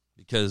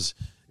 Because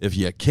if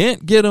you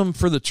can't get him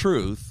for the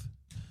truth,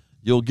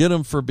 you'll get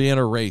him for being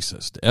a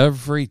racist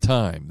every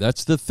time.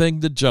 That's the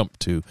thing to jump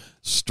to.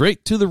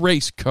 Straight to the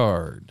race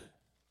card.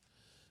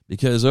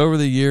 Because over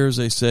the years,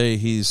 they say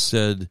he's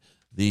said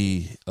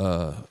the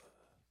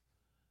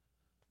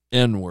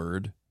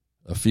N-word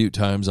a few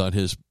times on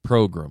his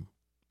program.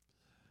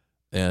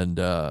 And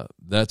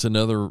that's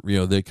another,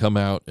 they come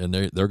out and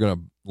they're going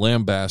to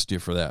lambast you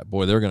for that.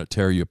 Boy, they're going to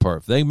tear you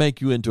apart. If they make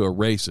you into a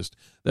racist,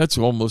 that's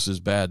almost as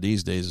bad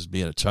these days as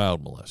being a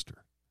child molester.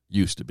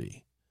 Used to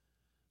be.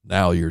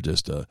 Now you're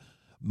just a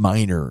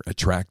minor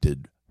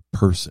attracted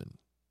person.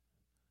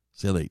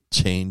 See, they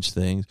change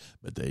things,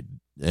 but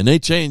they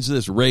changed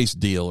this race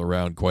deal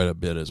around quite a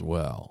bit as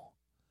well.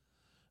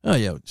 Oh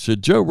yeah,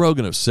 should Joe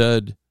Rogan have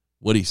said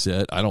what he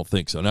said? I don't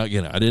think so. Now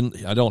again,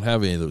 I don't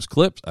have any of those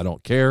clips. I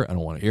don't care. I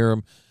don't want to hear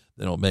them.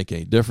 They don't make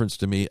any difference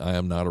to me. I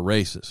am not a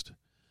racist.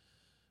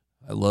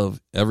 I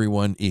love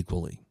everyone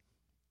equally.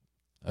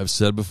 I've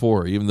said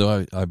before, even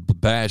though I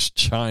bash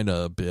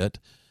China a bit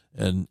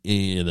and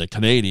the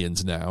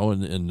Canadians now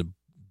and the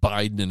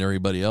Biden and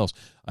everybody else,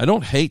 I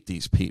don't hate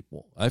these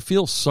people. I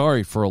feel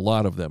sorry for a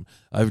lot of them.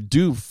 I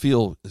do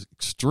feel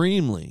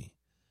extremely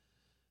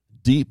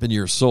deep in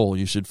your soul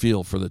you should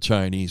feel for the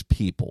Chinese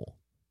people.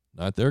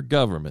 Not their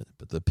government,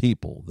 but the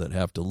people that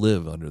have to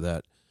live under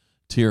that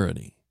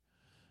tyranny.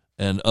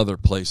 And other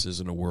places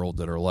in the world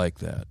that are like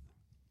that.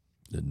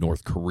 In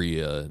North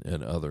Korea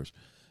and others.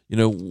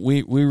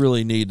 We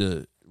really need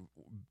to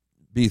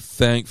be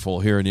thankful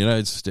here in the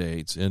United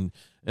States. And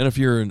if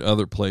you're in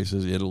other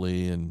places,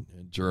 Italy and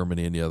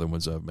Germany and the other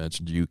ones I've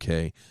mentioned,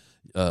 UK,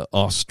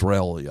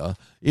 Australia,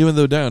 even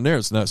though down there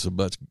it's not so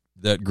much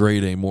that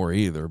great anymore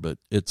either, but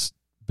it's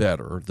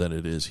better than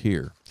it is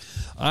here.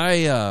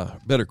 I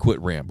better quit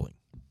rambling.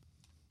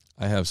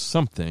 I have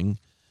something.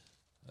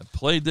 I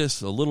played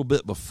this a little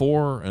bit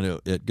before, and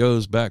it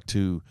goes back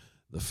to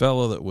the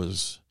fellow that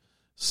was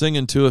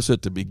singing to us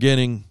at the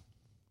beginning,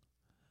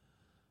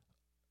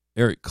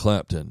 Eric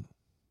Clapton,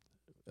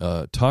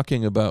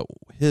 talking about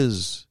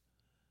his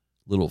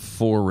little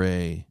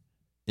foray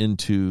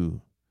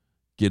into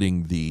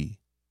getting the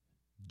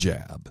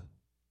jab.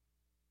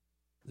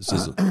 This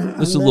is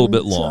a little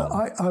bit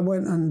long. I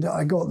went and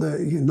I got the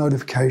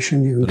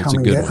notification you can come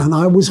and get, and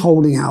I was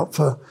holding out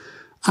for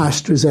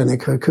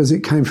AstraZeneca because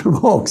it came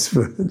from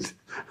Oxford.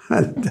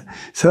 And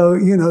so,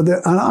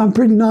 and I'm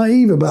pretty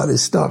naive about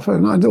this stuff.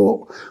 And I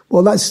thought,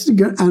 well,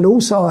 and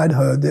also I'd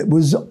heard that it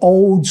was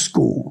old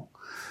school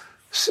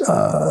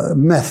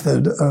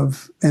method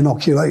of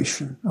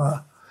inoculation.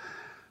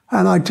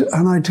 And I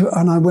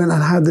went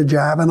and had the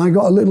jab, and I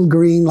got a little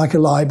green, like a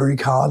library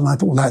card, and I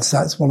thought,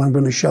 that's what I'm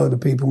going to show the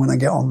people when I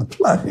get on the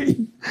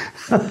plane.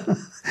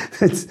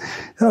 There's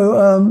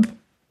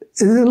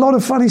a lot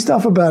of funny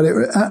stuff about it,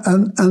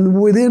 and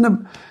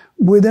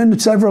within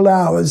several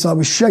hours, I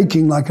was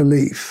shaking like a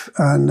leaf,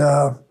 and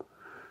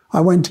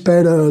I went to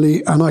bed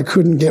early, and I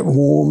couldn't get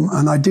warm,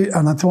 and I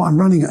thought,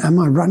 am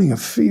I running a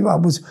fever? I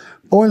was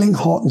boiling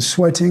hot and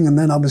sweating, and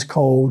then I was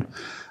cold.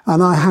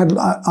 And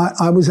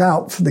I was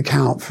out for the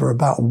count for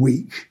about a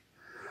week.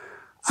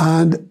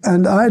 And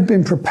I had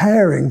been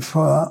preparing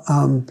for,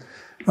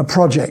 a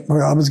project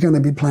where I was going to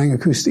be playing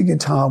acoustic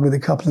guitar with a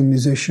couple of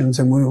musicians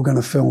and we were going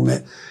to film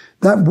it.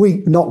 That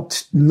week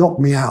knocked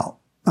me out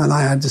and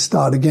I had to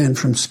start again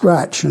from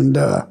scratch. And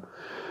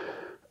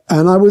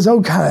I was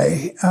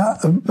okay.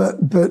 But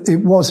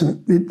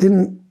it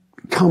didn't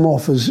come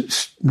off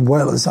as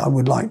well as I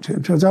would like to.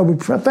 Because I would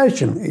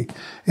professionally,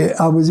 it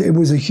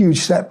was a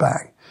huge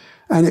setback.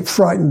 And it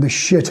frightened the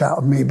shit out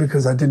of me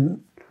because I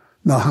didn't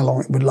know how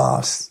long it would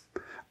last.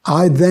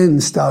 I then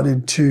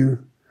started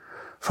to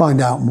find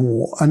out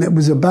more. And it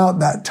was about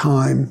that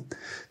time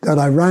that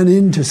I ran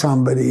into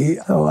somebody.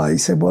 So I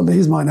said, well,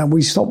 here's my number.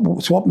 We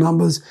swapped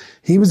numbers.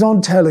 He was on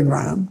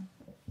Telegram.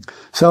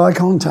 So I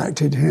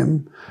contacted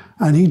him,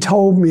 and he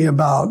told me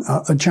about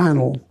a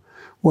channel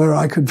where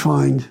I could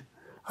find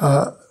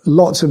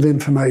lots of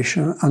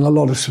information and a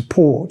lot of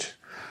support.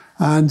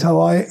 And so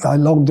I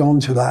logged on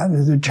to that.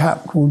 There's a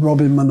chap called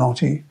Robin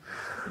Minotti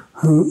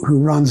who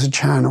runs a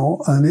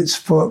channel, and it's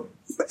for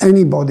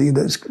anybody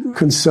that's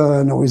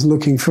concerned or is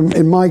looking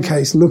in my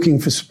case, looking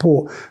for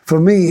support. For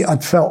me,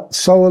 I'd felt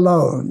so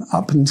alone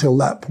up until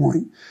that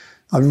point.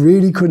 I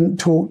really couldn't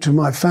talk to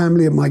my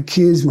family and my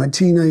kids. My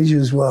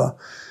teenagers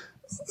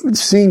it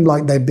seemed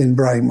like they'd been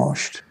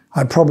brainwashed.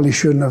 I probably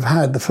shouldn't have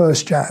had the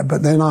first jab,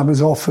 but then I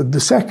was offered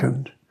the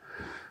second.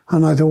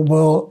 And I thought,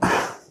 well,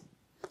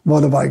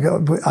 what have I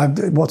got?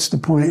 What's the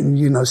point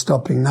in,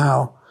 stopping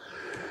now?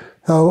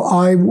 So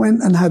I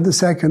went and had the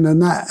second,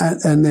 and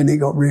then it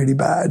got really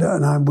bad.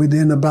 And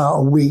within about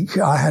a week,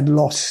 I had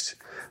lost,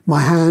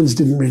 my hands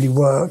didn't really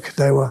work.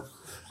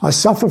 I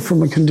suffer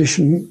from a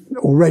condition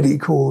already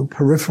called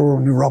peripheral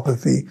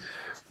neuropathy,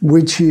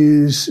 which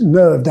is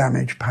nerve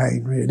damage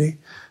pain, really,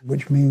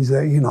 which means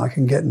that, I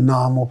can get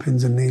numb or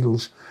pins and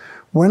needles.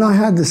 When I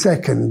had the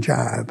second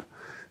jab,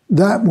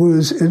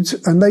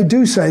 and they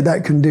do say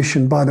that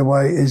condition, by the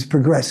way, is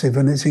progressive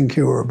and it's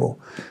incurable.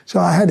 So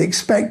I had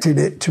expected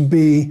it to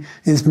be,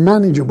 it's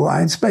manageable.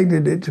 I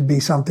expected it to be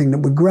something that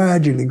would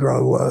gradually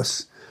grow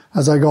worse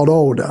as I got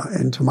older,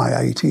 into my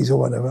 80s or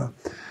whatever.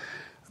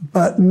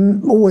 But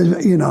always,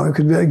 I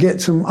could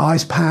get some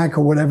ice pack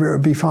or whatever, it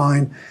would be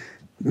fine.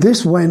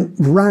 This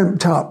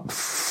ramped up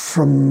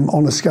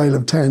on a scale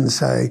of 10,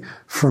 say,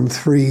 from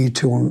 3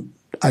 to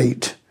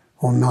 8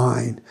 or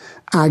 9.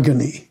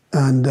 Agony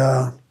and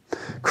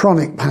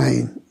chronic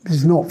pain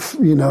is not,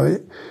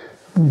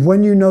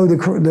 when you know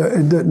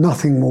that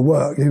nothing will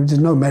work, there's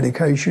no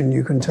medication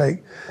you can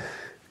take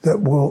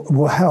that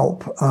will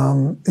help,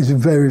 is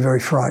very, very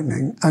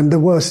frightening. And the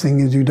worst thing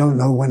is you don't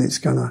know when it's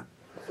going to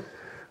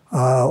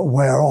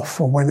wear off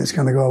or when it's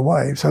going to go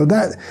away. So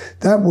that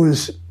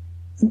was,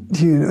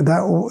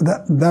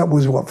 that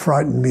was what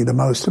frightened me the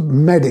most,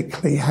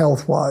 medically,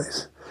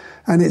 health-wise.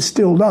 And it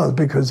still does,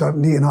 because I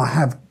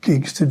have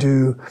gigs to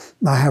do,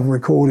 I have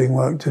recording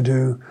work to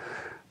do,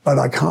 but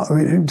I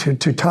can't,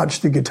 to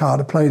touch the guitar,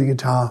 to play the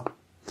guitar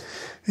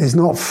is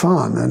not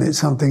fun, and it's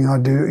something I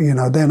do,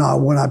 then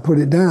when I put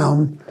it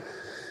down,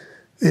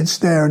 it's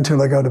there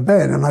until I go to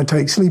bed, and I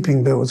take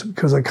sleeping pills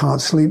because I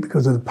can't sleep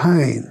because of the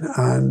pain,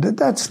 and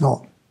it's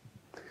not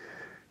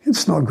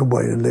a good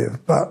way to live,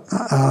 but,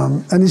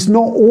 and it's not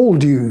all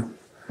due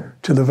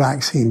to the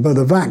vaccine, but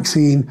the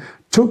vaccine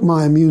took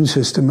my immune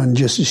system and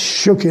just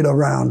shook it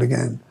around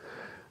again.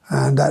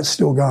 And that's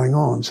still going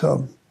on.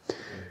 So,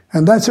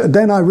 and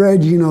then I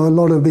read, a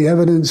lot of the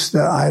evidence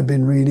that I had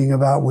been reading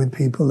about with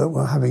people that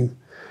were having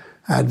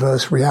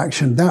adverse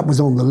reaction. That was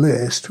on the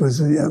list, was,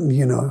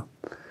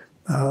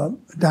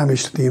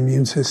 damage to the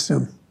immune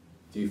system.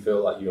 Do you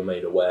feel like you were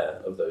made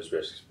aware of those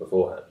risks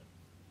beforehand?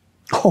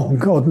 Oh,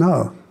 God,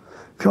 no.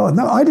 God,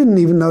 no. I didn't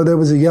even know there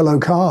was a yellow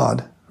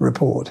card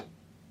report.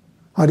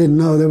 I didn't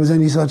know there was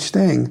any such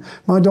thing.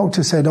 My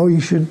doctor said, you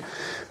should...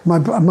 My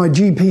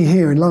GP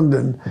here in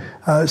London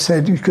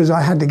said, because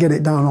I had to get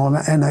it done on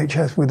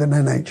NHS with an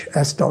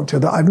NHS doctor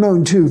that I've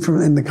known too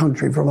in the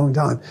country for a long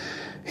time.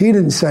 He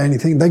didn't say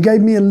anything. They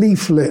gave me a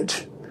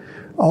leaflet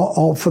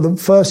for the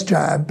first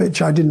jab,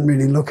 which I didn't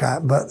really look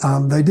at, but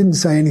they didn't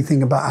say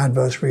anything about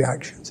adverse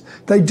reactions.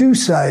 They do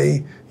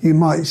say you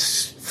might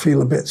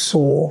feel a bit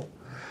sore,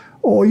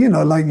 or,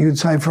 like you'd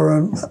say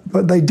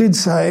but they did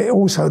say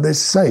also they're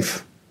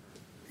safe.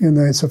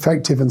 It's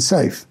effective and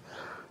safe.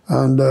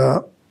 And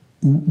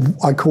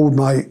I called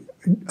the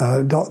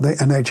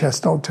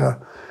NHS doctor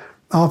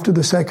after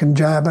the second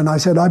jab, and I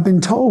said, I've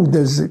been told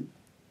there's a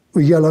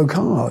yellow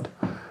card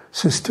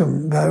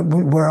system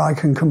where I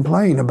can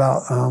complain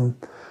about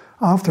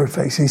after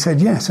effects. He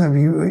said, yes,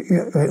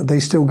 they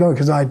still go,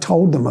 because I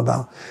told them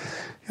about.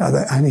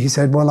 And he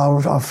said, well,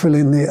 I'll fill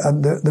in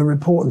the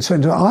report and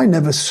send it. I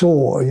never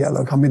saw a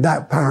yellow card. I mean,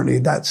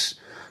 that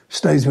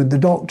stays with the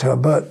doctor,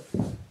 but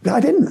I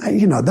didn't,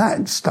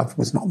 that stuff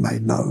was not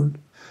made known.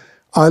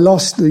 I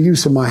lost the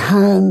use of my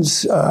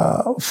hands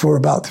for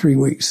about 3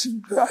 weeks.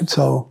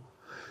 So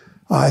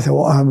I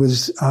thought I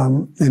was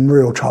in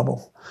real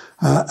trouble.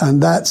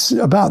 And that's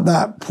about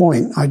that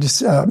point. I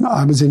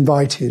was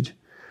invited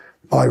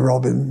by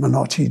Robin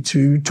Minotti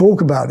to talk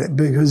about it,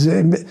 because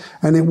and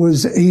it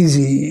was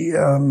easy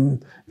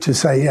to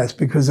say yes,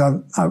 because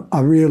I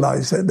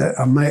realized that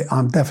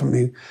I'm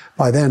definitely,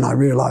 by then I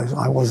realized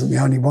I wasn't the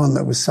only one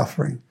that was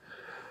suffering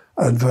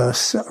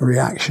adverse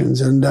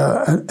reactions. And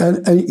I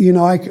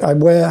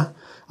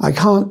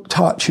can't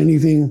touch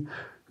anything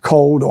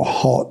cold or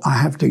hot. I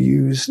have to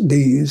use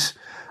these.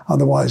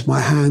 Otherwise my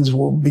hands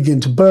will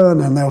begin to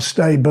burn, and they'll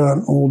stay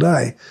burnt all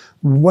day.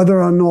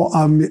 Whether or not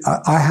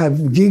I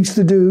have gigs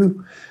to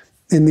do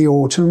in the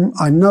autumn,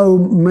 I know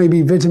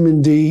maybe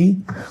vitamin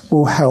D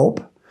will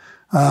help.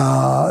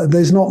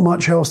 There's not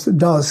much else that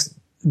does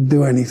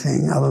do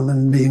anything other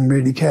than being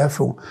really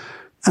careful.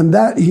 And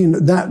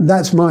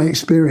that's my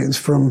experience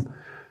from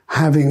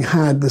having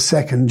had the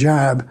second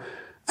jab.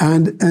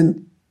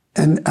 And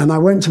I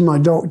went to my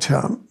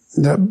doctor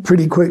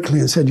pretty quickly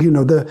and said,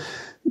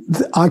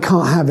 I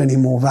can't have any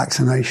more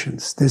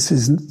vaccinations. This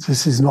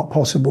is not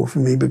possible for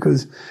me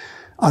because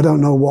I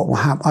don't know what will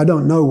happen. I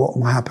don't know what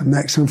will happen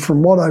next. And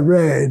from what I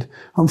read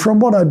and from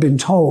what I'd been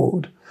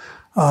told,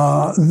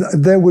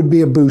 there would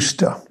be a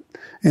booster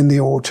in the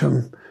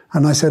autumn.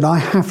 And I said, I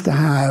have to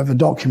have a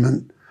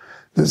document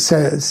that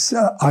says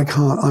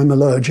I'm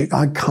allergic.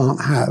 I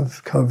can't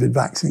have COVID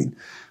vaccine,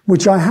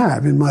 which I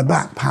have in my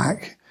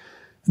backpack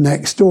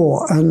next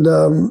door. And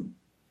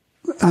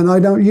I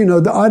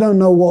don't, I don't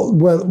know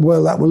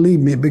where that will lead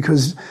me,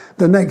 because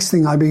the next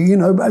thing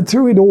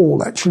through it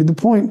all, actually, the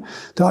point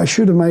that I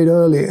should have made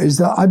earlier is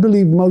that I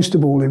believe most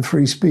of all in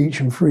free speech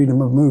and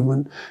freedom of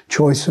movement,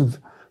 choice of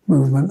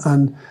movement,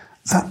 and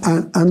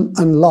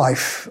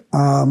life,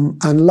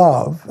 and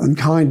love and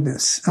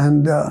kindness.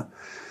 And,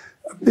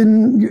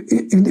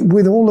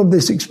 with all of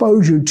this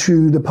exposure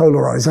to the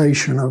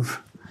polarization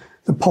of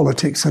the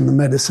politics and the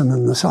medicine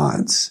and the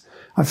science,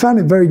 I found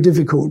it very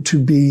difficult to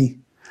be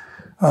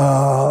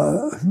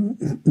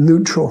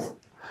neutral,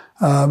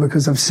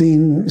 because I've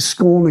seen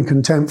scorn and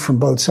contempt from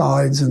both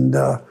sides, and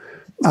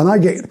I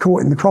get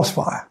caught in the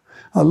crossfire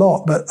a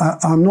lot. But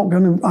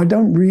I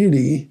don't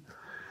really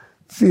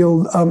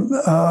feel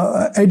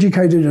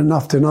educated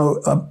enough to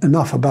know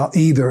enough about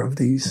either of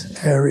these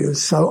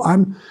areas. So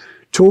I'm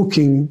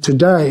talking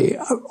today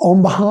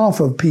on behalf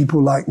of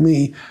people like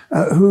me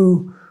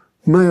who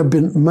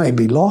may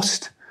be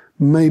lost,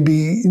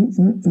 maybe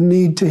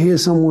need to hear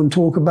someone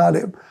talk about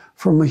it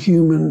from a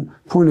human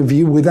point of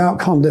view without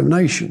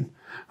condemnation.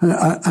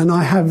 And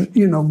I have,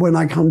 when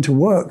I come to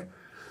work,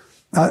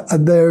 I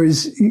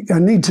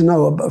need to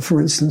know, for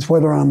instance,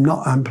 whether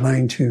I'm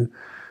playing to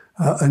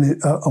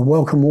a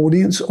welcome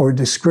audience or a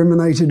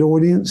discriminated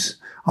audience.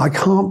 I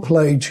can't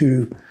play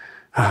to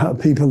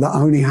people that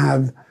only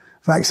have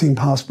vaccine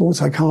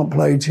passports. I can't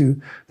play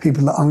to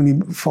people that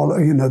only follow,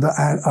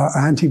 that are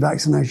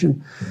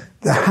anti-vaccination.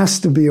 There has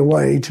to be a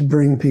way to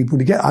bring people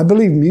together. I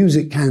believe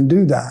music can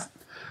do that.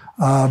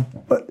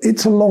 But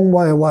it's a long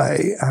way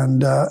away,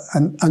 and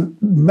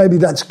maybe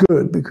that's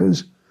good,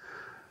 because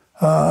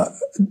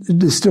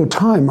there's still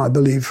time, I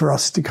believe, for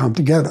us to come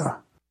together.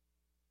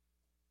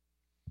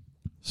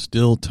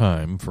 Still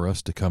time for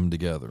us to come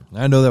together.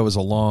 I know that was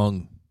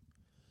about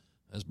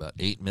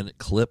 8-minute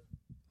clip,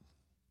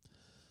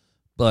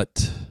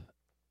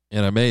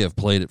 and I may have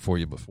played it for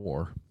you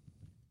before.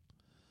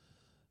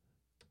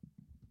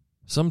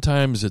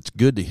 Sometimes it's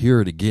good to hear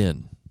it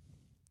again.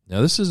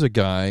 Now, this is a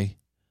guy,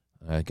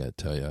 I got to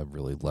tell you, I've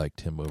really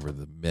liked him over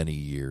the many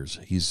years.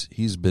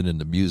 He's been in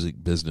the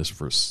music business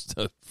for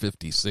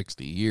 50,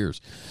 60 years.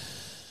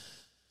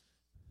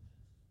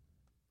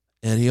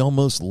 And he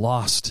almost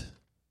lost,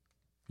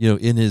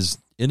 in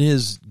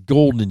his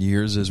golden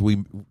years, as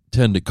we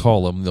tend to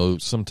call them, though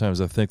sometimes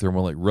I think they're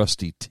more like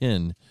rusty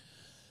tin.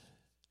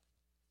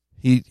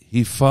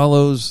 He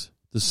follows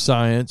the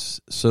science,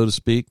 so to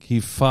speak.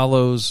 He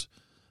follows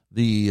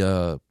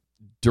the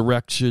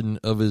direction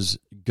of his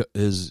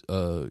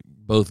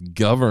both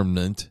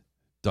government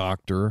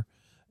doctor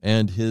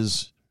and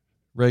his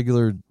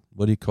regular,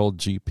 what he called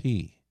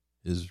GP,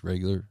 his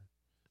regular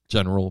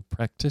general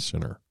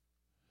practitioner.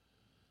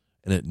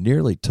 And it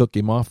nearly took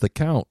him off the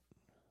count.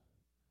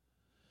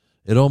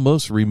 It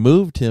almost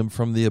removed him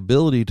from the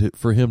ability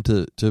for him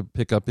to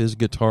pick up his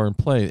guitar and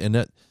play. And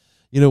that,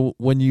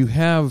 when you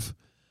have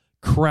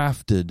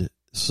crafted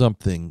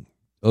something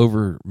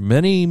over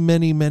many,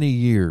 many, many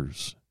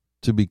years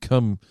to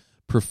become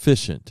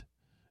proficient,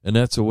 and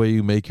that's the way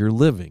you make your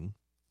living,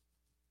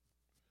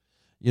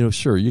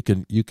 sure, you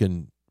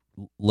can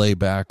lay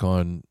back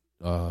on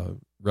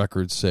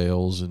record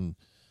sales and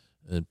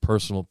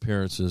personal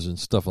appearances and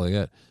stuff like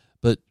that,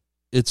 but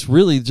it's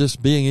really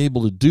just being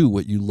able to do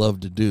what you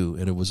love to do,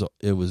 and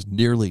it was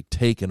nearly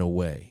taken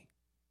away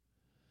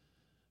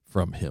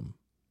from him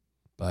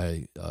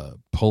by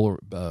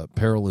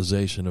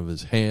paralyzation of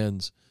his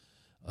hands,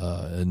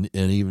 and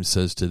even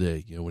says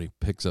today, when he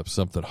picks up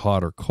something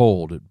hot or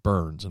cold, it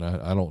burns. And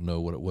I don't know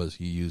what it was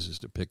he uses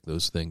to pick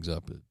those things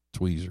up,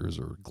 tweezers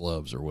or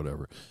gloves or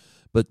whatever.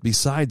 But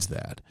besides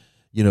that,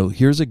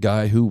 here's a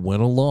guy who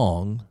went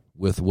along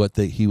with what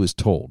he was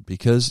told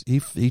because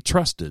he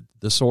trusted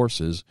the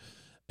sources,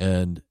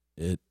 and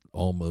it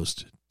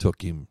almost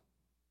took him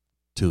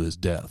to his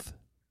death,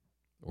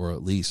 or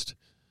at least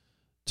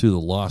to the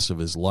loss of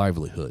his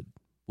livelihood,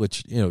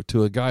 which,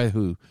 to a guy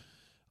who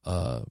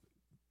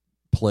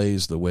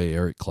plays the way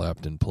Eric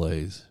Clapton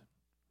plays,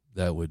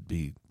 that would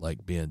be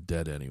like being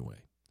dead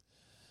anyway.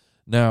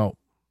 Now,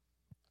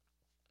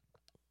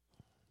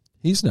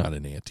 he's not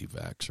an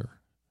anti-vaxxer,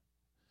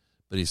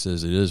 but he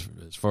says it is,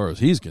 as far as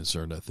he's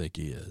concerned, I think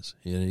he is.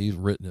 He's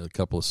written a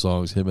couple of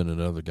songs, him and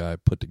another guy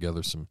put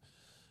together some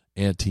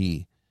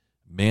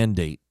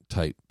anti-mandate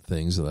type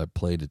things that I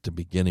played at the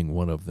beginning.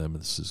 One of them,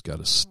 this has got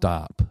to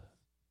stop.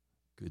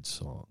 Good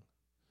song.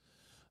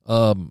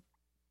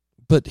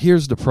 But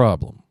here's the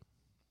problem.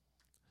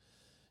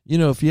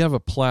 If you have a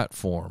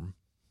platform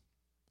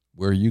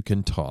where you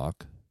can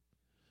talk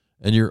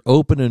and you're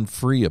open and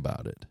free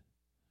about it,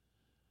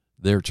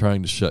 they're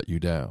trying to shut you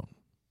down.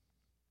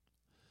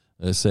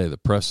 They say the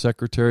press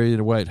secretary of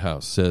the White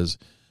House says,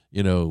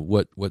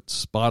 what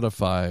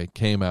Spotify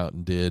came out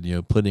and did,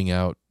 putting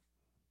out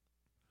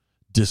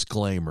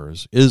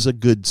disclaimers is a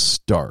good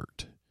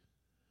start.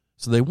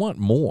 So they want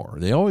more.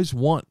 They always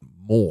want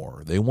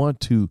more. They want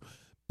to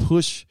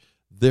push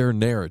their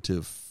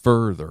narrative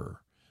further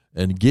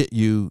and get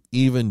you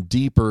even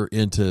deeper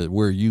into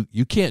where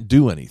you can't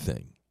do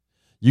anything.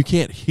 You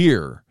can't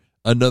hear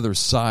another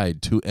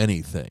side to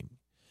anything.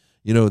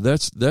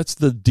 That's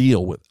the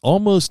deal with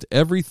almost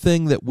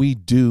everything that we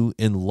do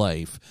in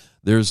life.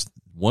 There's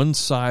one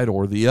side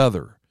or the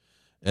other.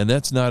 And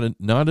that's not in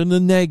a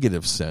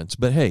negative sense,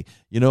 but hey,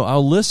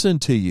 I'll listen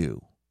to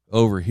you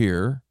over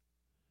here.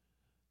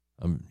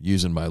 I'm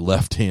using my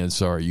left hand,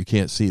 sorry, you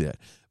can't see that.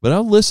 But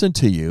I'll listen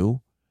to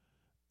you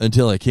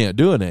until I can't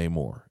do it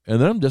anymore. And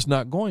then I'm just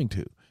not going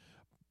to.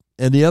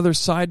 And the other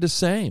side the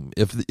same.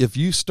 If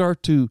you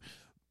start to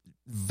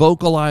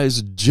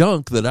vocalize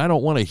junk that I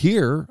don't want to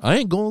hear, I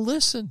ain't going to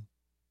listen.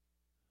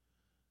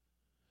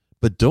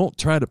 But don't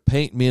try to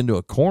paint me into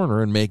a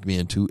corner and make me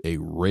into a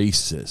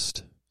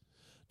racist.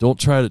 Don't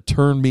try to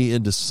turn me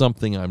into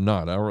something I'm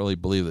not. I don't really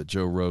believe that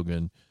Joe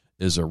Rogan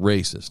is a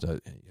racist.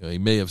 He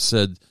may have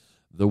said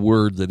the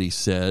word that he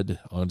said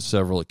on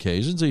several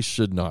occasions. He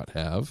should not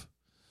have.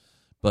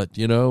 But,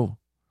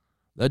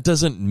 that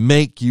doesn't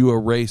make you a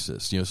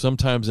racist.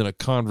 Sometimes in a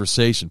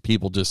conversation,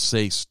 people just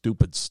say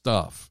stupid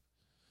stuff.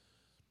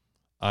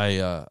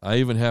 I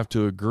even have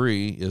to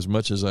agree, as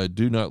much as I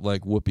do not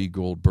like Whoopi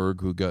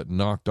Goldberg, who got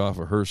knocked off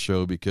of her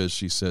show because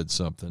she said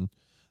something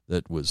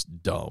that was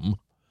dumb.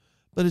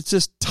 But it's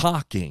just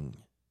talking.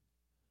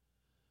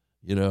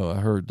 I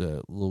heard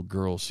a little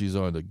girl, she's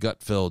on the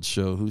Gutfeld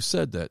show, who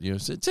said that.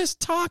 It's just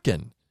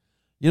talking.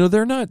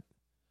 They're not.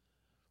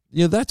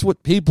 That's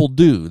what people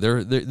do.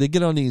 They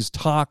get on these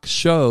talk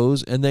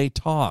shows and they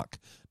talk.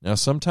 Now,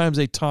 sometimes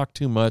they talk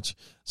too much.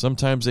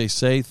 Sometimes they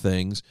say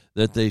things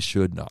that they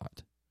should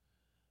not.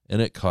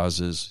 And it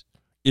causes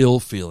ill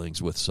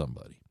feelings with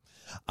somebody.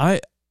 I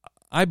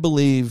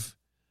believe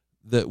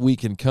that we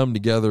can come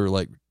together,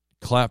 like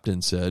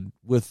Clapton said,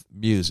 with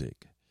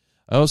music.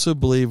 I also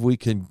believe we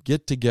can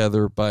get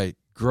together by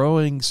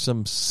growing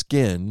some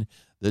skin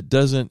that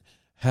doesn't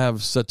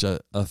have such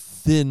a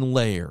thin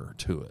layer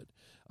to it.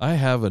 I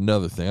have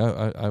another thing.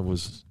 I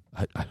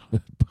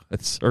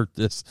insert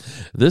this.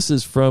 This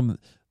is from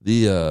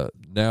the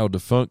now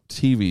defunct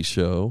TV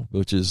show,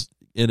 which is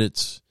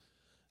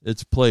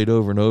it's played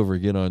over and over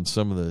again on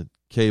some of the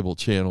cable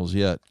channels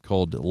yet,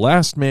 called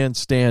Last Man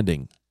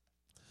Standing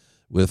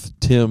with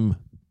Tim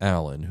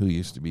Allen, who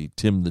used to be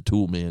Tim the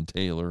Toolman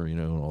Taylor, and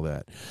all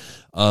that.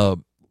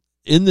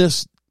 In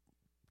this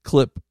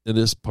clip, in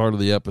this part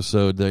of the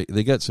episode,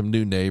 they got some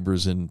new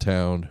neighbors in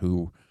town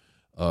who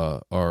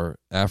are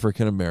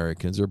African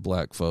Americans or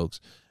black folks,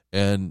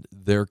 and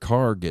their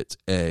car gets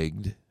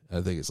egged.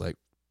 I think it's like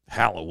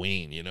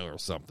Halloween, or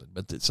something.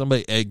 But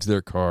somebody eggs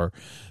their car.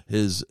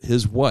 His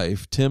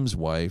wife, Tim's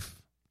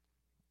wife,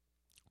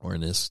 or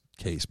in this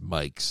case,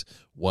 Mike's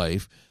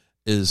wife,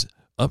 is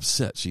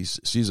upset.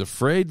 She's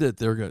afraid that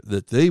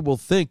that they will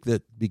think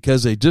that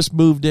because they just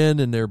moved in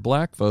and they're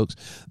black folks,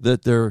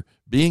 that they're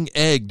being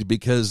egged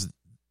because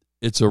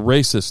it's a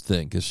racist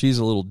thing, because she's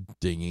a little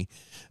dingy.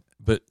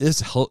 But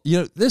this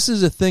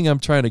is a thing I'm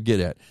trying to get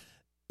at.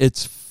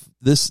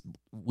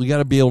 We got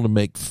to be able to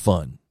make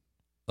fun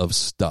of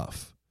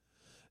stuff.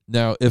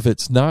 Now, if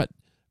it's not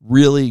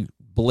really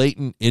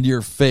blatant, in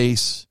your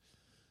face,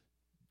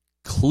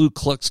 Ku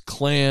Klux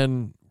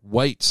Klan,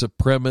 white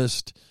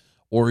supremacist,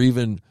 or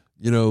even,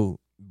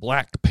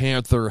 Black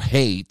Panther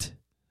hate,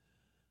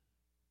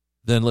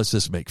 then let's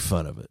just make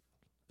fun of it.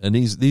 And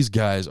these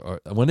guys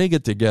when they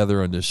get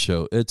together on this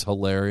show, it's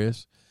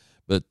hilarious.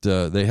 But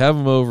they have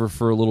them over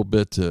for a little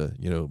bit to,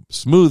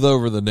 smooth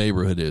over the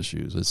neighborhood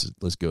issues.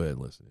 Let's go ahead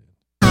and listen.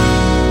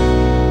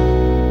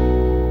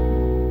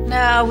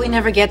 No, we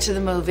never get to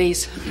the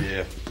movies.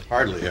 Yeah,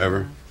 hardly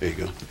ever. There you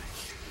go.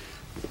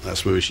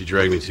 Last movie she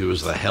dragged me to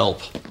was The Help.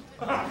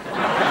 I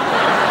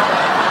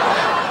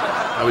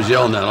was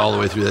yelling that all the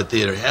way through that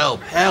theater.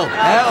 Help, help,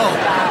 help.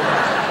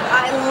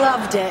 I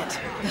loved it.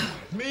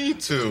 Me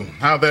too.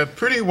 How that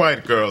pretty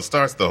white girl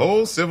starts the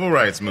whole civil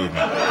rights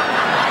movement.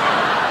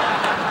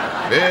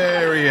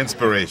 Very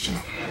inspirational.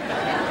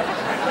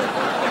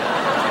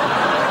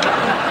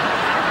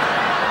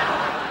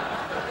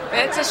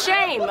 It's a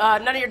shame.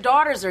 None of your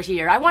daughters are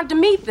here. I want to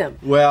meet them.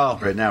 Well,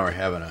 right now we're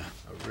having a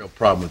real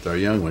problem with our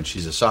young one.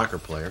 She's a soccer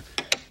player.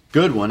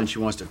 Good one, and she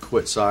wants to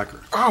quit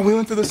soccer. Oh, we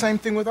went through the same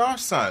thing with our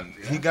son.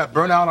 He got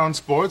burnt out on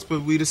sports,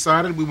 but we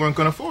decided we weren't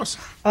going to force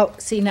him. Oh,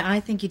 see, now I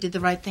think you did the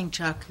right thing,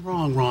 Chuck.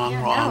 Wrong.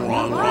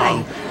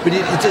 Why? But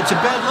it's a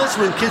bad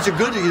lesson when kids are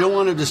good and you don't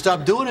want them to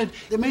stop doing it.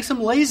 It makes them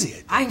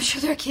lazy. I'm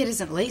sure their kid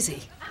isn't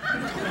lazy.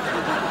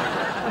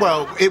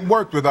 Well, it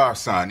worked with our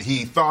son.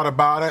 He thought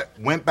about it,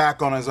 went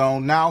back on his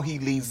own. Now he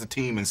leads the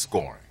team in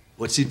scoring.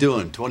 What's he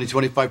doing, 20,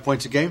 25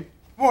 points a game?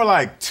 More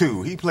like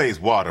 2. He plays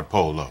water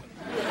polo.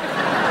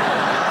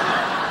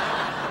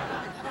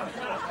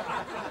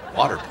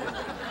 Water polo?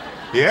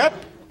 Yep,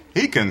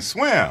 he can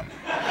swim.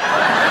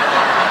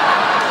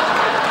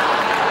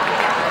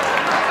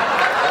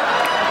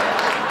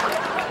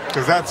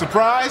 Does that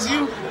surprise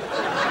you?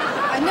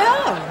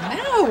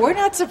 No, we're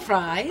not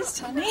surprised,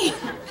 honey.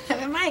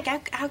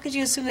 Mike, how could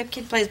you assume that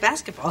kid plays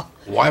basketball?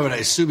 Why would I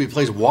assume he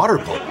plays water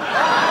polo?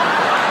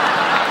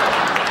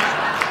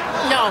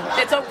 No,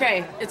 it's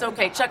okay. It's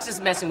okay. Chuck's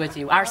just messing with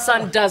you. Our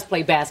son does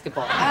play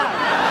basketball.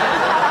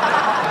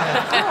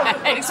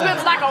 And he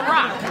swims like a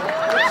rock.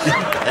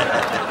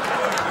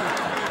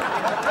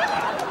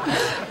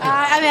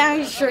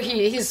 I'm sure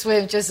he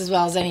swims just as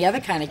well as any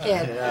other kind of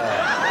kid.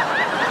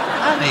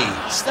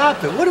 Honey,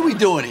 stop it. What are we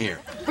doing here?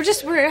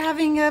 We're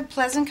having a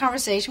pleasant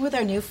conversation with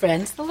our new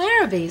friends, the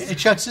Larrabees. Hey,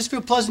 Chuck, does this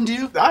feel pleasant to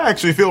you? I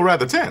actually feel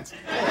rather tense.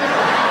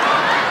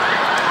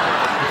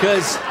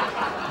 Because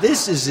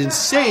this is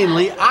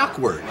insanely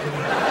awkward.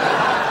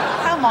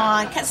 Come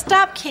on,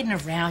 stop kidding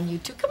around, you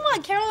two. Come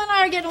on, Carol and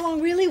I are getting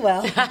along really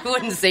well. I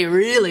wouldn't say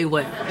really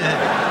well.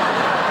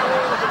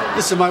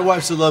 Listen, my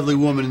wife's a lovely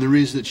woman, and the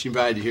reason that she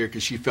invited you here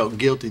because she felt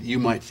guilty that you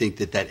might think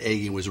that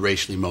egging was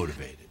racially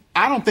motivated.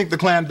 I don't think the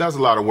Klan does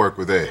a lot of work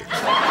with eggs.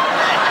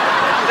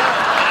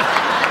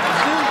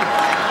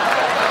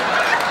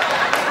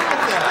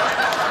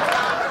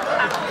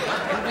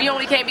 We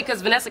only came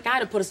because Vanessa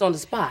kind of put us on the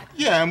spot.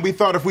 Yeah, and we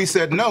thought if we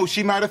said no,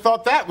 she might have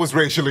thought that was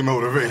racially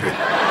motivated.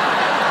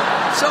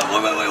 So,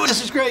 wait,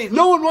 this is great.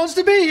 No one wants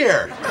to be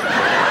here.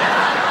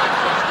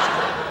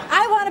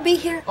 I want to be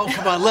here. Oh,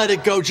 come on, let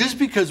it go. Just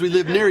because we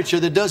live near each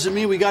other doesn't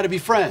mean we got to be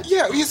friends.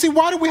 Yeah, you see,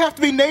 why do we have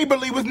to be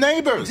neighborly with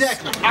neighbors?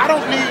 Exactly. I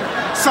don't need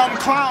some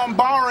clown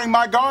borrowing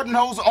my garden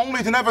hose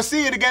only to never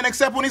see it again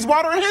except when he's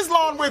watering his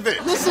lawn with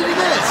it. Listen to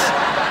this.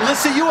 Let's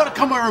say you want to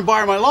come over and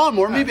borrow my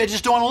lawnmower. Maybe I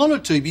just don't want to loan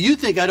it to you. But you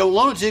think I don't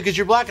loan it to you because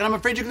you're black and I'm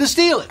afraid you're going to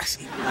steal it.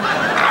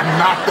 I'm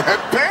not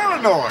that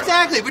paranoid.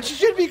 Exactly, but you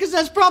should be because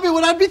that's probably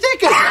what I'd be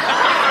thinking. What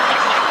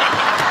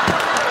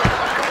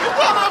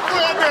up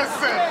with this?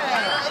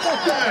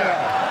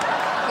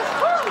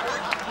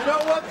 You know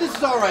what? This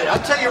is all right.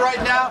 I'll tell you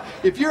right now,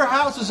 if your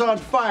house is on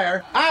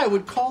fire, I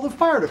would call the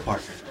fire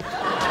department.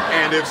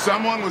 And if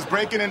someone was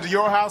breaking into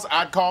your house,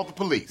 I'd call the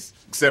police.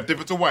 Except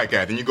if it's a white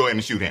guy, then you go ahead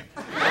and shoot him.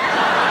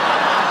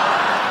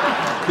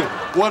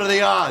 What are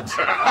the odds?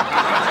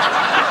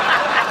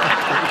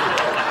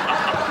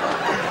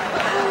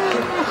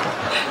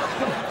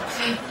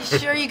 You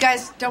sure you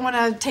guys don't want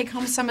to take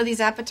home some of these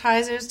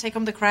appetizers? Take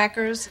home the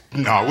crackers?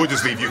 No, we'll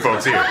just leave you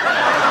folks here.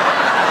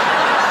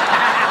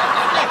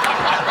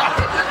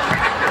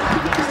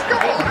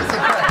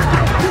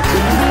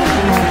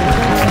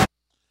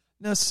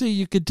 Now, see,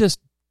 you could just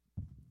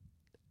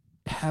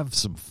have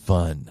some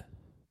fun.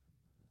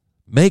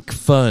 Make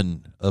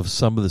fun of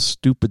some of the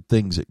stupid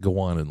things that go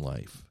on in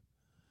life.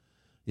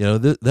 You know,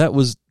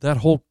 that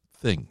whole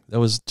thing. That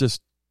was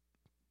just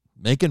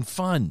making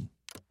fun.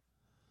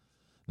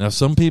 Now,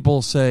 some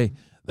people say,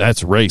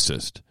 that's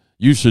racist.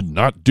 You should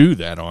not do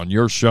that on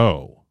your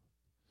show.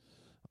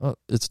 Well,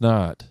 it's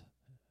not.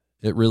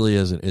 It really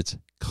isn't. It's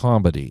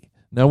comedy.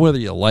 Now, whether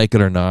you like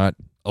it or not,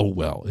 oh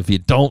well. If you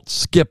don't,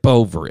 skip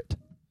over it.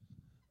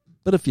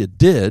 But if you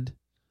did,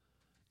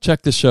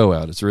 check the show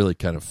out. It's really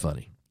kind of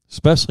funny.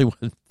 Especially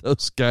when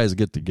those guys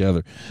get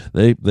together.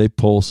 They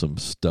pull some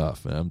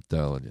stuff, and I'm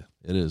telling you.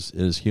 It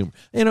is humor.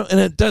 You know, and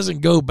it doesn't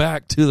go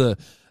back to the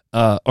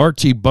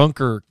Archie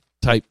Bunker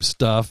type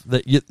stuff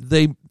that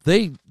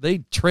they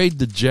trade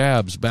the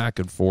jabs back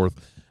and forth,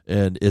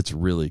 and it's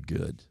really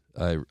good.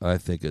 I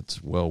think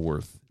it's well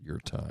worth your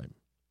time.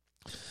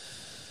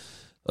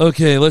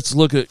 Okay, let's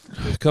look at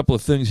a couple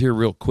of things here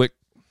real quick,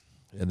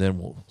 and then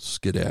we'll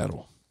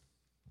skedaddle.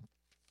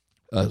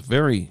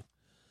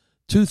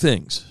 Two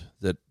things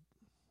that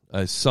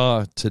I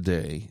saw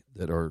today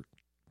that are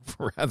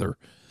rather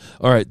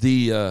all right.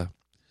 The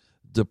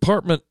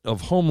Department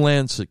of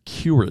Homeland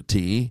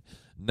Security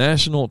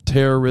National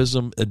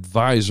Terrorism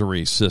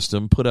Advisory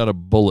System put out a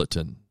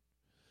bulletin,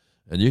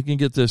 and you can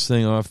get this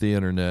thing off the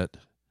internet,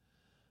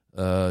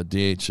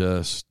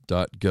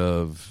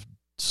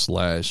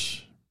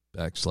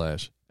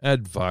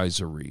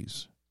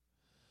 dhs.gov/advisories.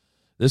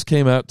 This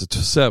came out the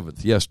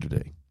 7th,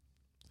 yesterday.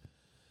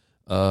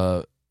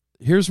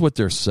 Here's what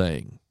they're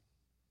saying.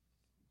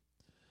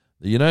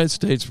 The United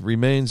States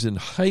remains in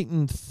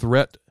heightened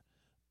threat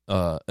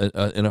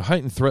in a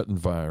heightened threat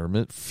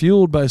environment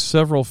fueled by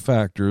several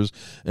factors,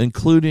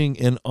 including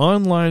an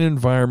online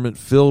environment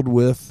filled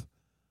with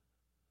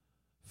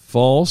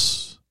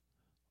false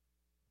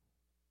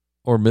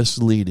or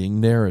misleading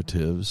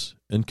narratives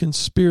and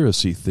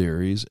conspiracy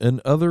theories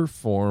and other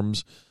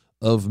forms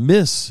of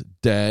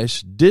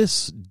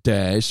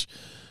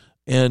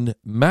and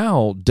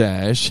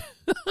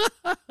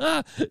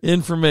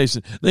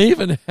information. They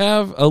even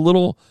have a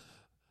little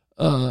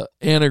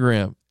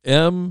anagram,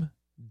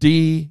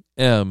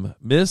 MDM,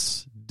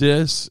 mis,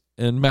 dis,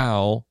 and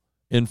mal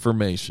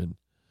information,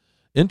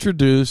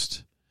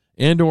 introduced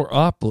and or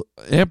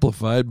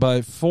amplified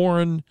by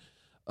foreign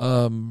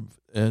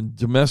and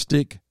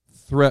domestic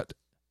threat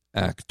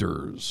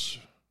actors.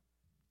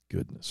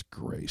 Goodness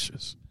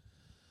gracious.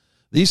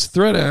 These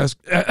threat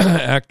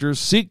actors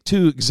seek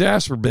to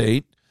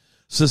exacerbate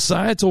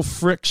societal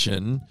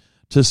friction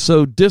to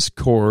sow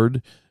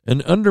discord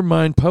and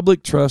undermine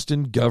public trust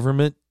in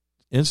government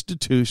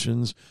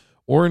institutions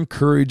or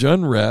encourage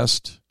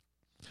unrest,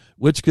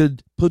 which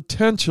could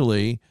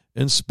potentially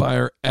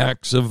inspire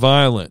acts of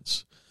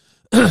violence,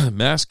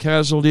 mass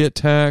casualty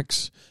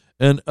attacks,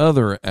 and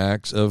other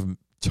acts of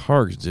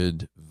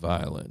targeted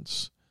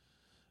violence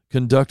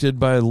conducted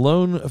by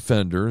lone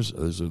offenders,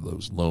 those are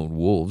those lone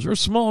wolves, or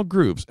small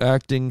groups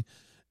acting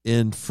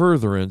in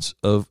furtherance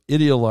of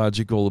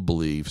ideological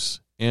beliefs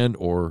and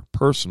or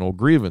personal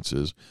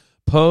grievances,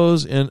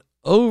 pose an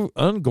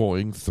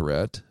ongoing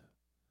threat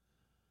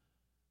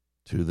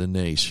to the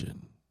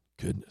nation.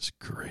 Goodness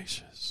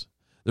gracious.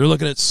 They're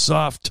looking at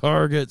soft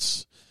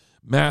targets,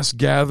 mass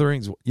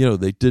gatherings. You know,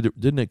 they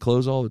didn't they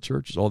close all the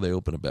churches? Oh, they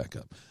open it back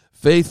up.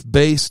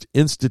 Faith-based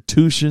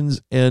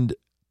institutions and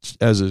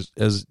as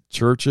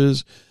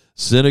churches,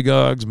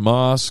 synagogues,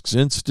 mosques,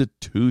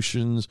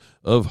 institutions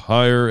of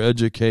higher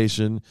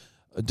education.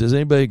 Does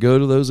anybody go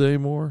to those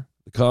anymore?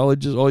 The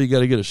colleges? Oh, you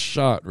got to get a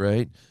shot,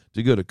 right,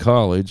 to go to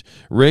college.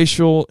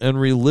 Racial and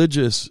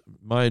religious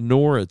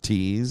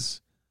minorities.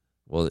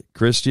 Well,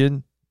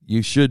 Christian,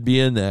 you should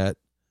be in that,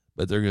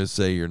 but they're going to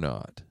say you're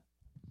not.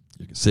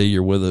 You can say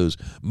you're one of those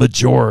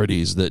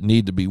majorities that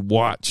need to be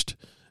watched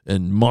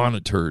and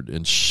monitored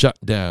and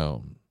shut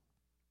down.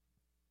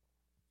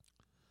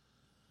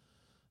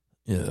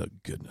 Yeah,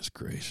 goodness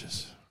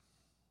gracious.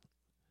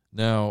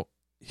 Now,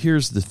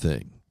 here's the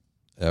thing.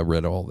 I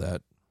read all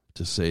that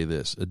to say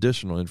this.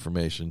 Additional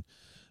information.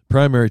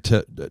 Primary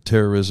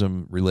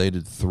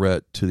terrorism-related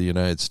threat to the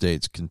United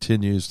States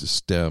continues to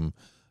stem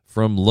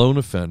from lone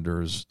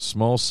offenders,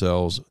 small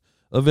cells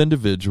of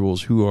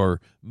individuals who are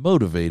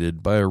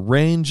motivated by a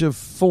range of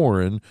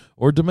foreign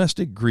or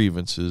domestic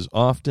grievances,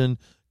 often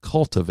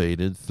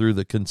cultivated through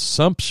the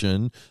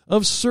consumption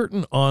of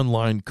certain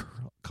online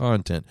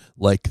content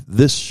like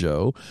this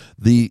show,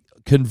 the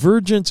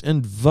convergence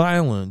and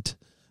violent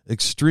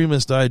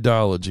extremist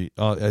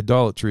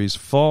idolatries,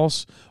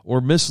 false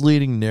or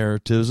misleading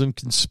narratives, and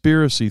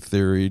conspiracy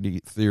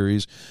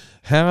theories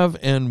have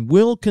and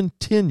will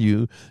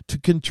continue to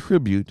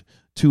contribute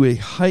to a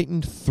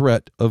heightened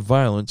threat of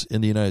violence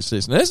in the United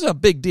States. Now, this is a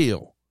big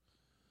deal.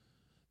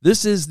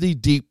 This is the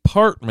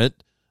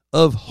Department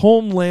of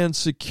Homeland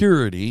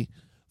Security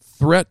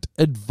Threat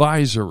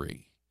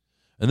Advisory.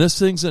 And this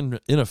thing's in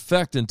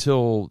effect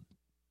until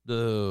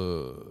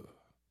from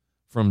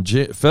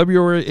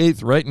February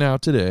 8th, right now,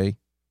 today.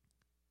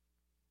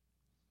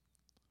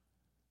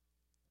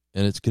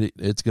 And it's going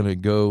to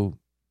go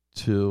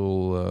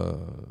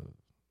till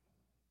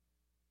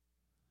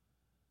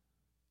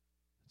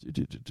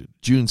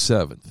June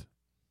 7th.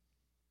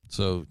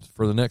 So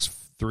for the next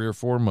 3 or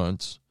 4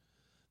 months,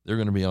 they're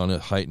going to be on a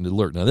heightened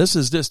alert. Now, this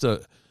is just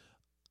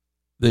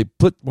they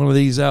put one of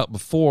these out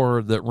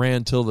before that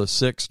ran till the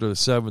 6th or the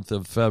 7th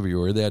of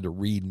February. They had to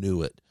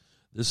renew it.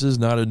 This is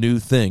not a new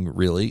thing,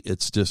 really.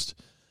 It's just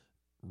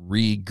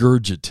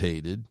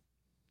regurgitated.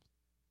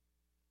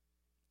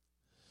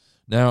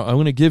 Now, I'm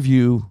going to give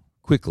you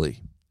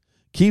quickly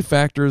key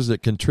factors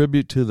that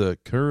contribute to the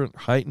current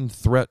heightened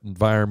threat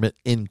environment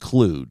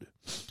include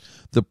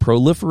the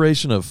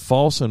proliferation of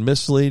false and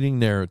misleading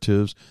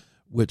narratives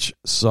which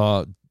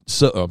sow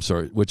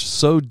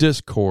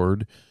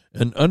discord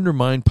and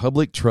undermine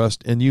public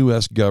trust in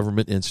U.S.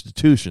 government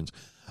institutions.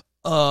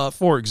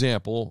 For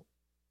example,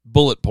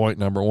 bullet point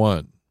number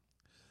 1.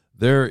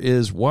 There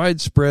is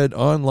widespread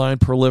online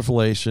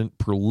proliferation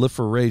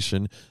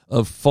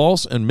of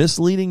false and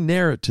misleading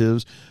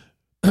narratives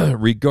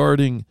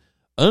regarding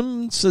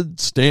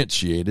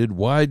unsubstantiated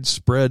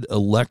widespread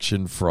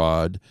election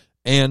fraud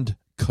and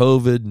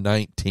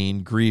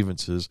COVID-19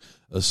 grievances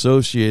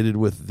associated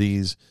with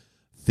these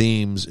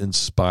themes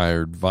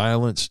inspired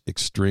violent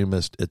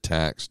extremist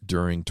attacks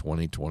during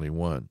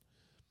 2021.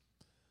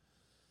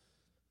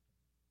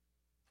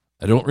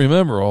 I don't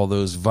remember all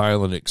those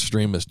violent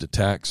extremist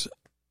attacks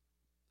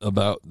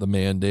about the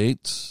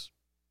mandates.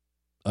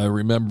 I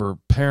remember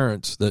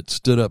parents that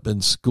stood up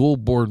in school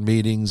board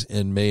meetings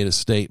and made a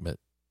statement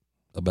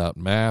about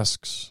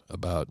masks,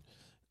 about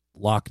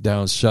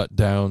lockdowns,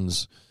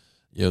 shutdowns,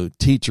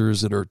 teachers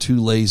that are too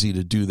lazy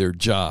to do their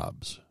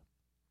jobs.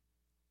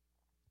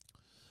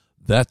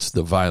 That's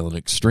the violent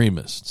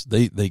extremists.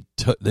 They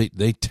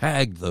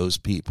tagged those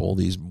people,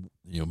 these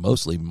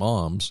mostly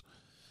moms,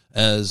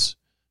 as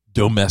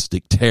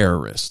domestic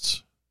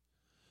terrorists.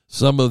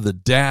 Some of the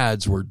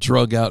dads were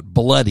drug out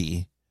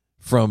bloody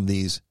from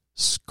these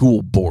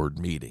school board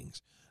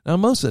meetings. Now,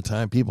 most of the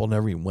time, people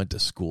never even went to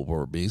school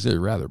board meetings. They're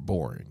rather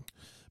boring,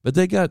 but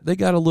they got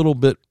a little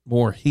bit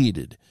more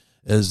heated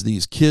as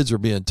these kids are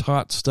being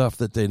taught stuff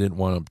that they didn't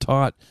want them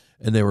taught,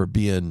 and they were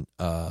being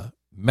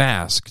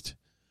masked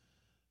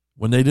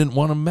when they didn't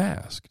want them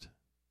masked.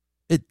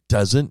 It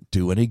doesn't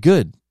do any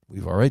good.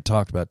 We've already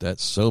talked about that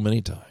so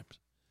many times.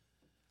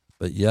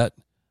 But yet,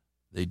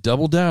 they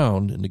double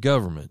down in the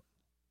government,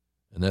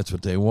 and that's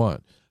what they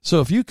want.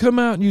 So if you come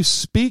out and you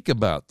speak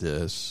about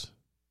this,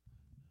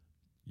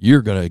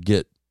 you're going to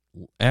get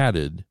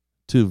added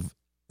to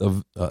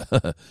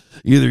either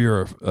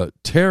you're a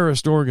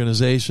terrorist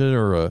organization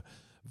or a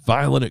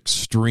violent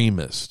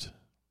extremist.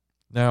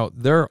 Now,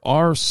 there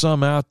are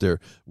some out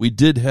there. We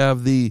did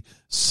have the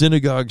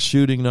synagogue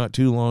shooting not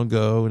too long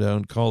ago down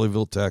in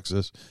Colleyville,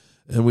 Texas,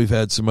 and we've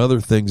had some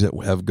other things that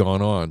have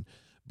gone on.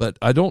 But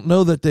I don't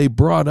know that they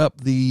brought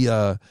up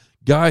the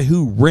guy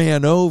who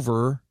ran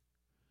over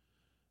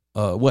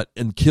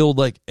and killed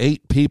like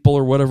 8 people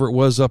or whatever it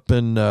was up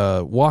in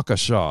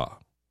Waukesha.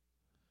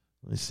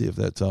 Let me see if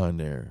that's on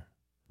there.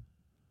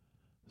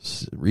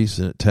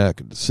 Recent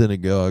attack at the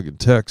synagogue in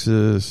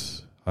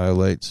Texas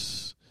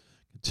highlights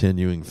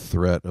continuing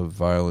threat of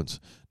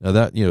violence. Now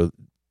that,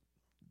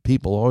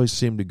 people always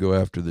seem to go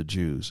after the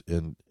Jews,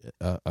 and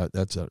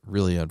that's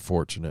really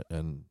unfortunate,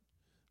 and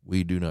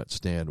we do not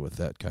stand with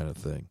that kind of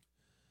thing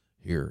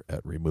here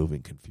at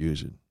Removing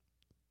Confusion.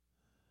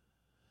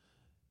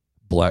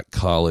 Black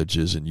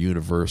colleges and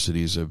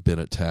universities have been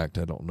attacked.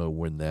 I don't know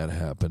when that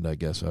happened. I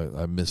guess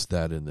I missed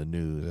that in the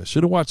news. I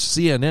should have watched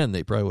CNN.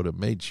 They probably would have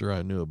made sure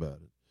I knew about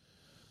it.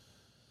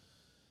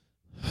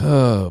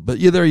 But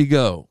yeah, there you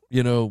go.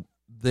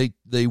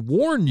 They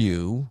warn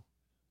you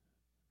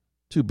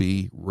to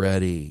be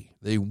ready.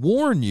 They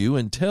warn you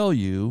and tell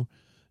you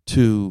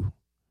to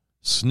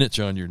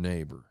snitch on your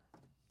neighbor.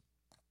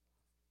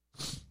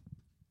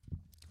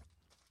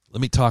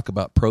 Let me talk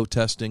about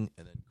protesting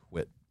and then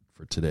quit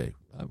for today.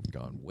 I've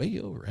gone way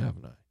over,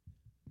 haven't I?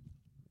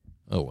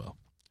 Oh, well.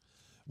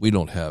 We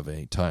don't have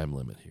a time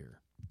limit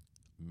here.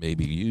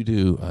 Maybe you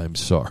do. I'm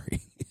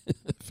sorry.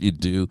 If you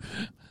do,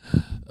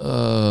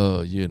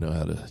 you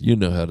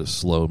know how to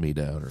slow me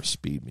down or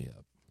speed me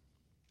up.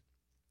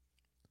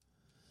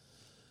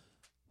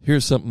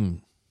 Here's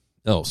something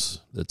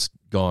else that's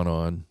gone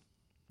on,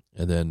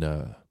 and then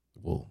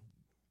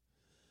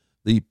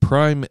the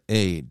prime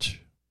age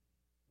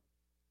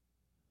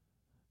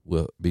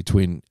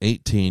between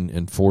 18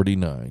 and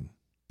 49,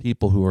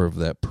 people who are of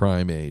that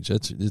prime age.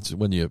 It's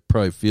when you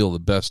probably feel the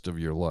best of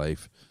your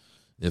life,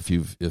 if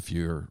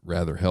you're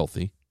rather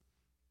healthy.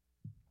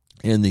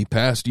 In the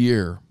past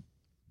year,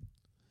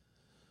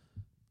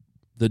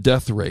 the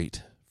death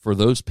rate for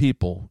those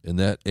people in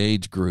that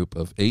age group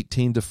of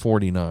 18 to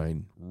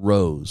 49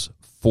 rose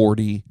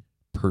 40%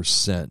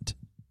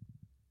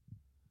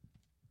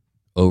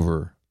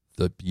 over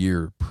the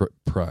year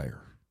prior.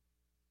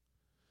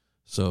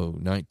 So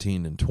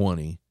 19 and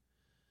 20,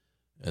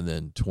 and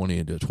then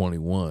 20 to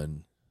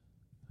 21,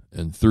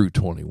 and through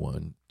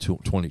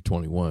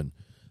 2021,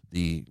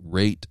 the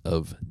rate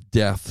of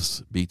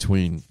deaths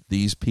between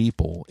these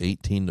people,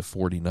 18 to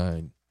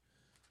 49,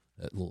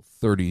 that little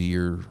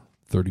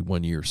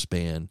 31-year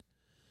span,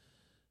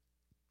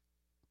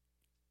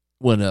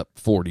 went up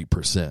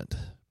 40%.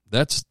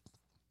 That's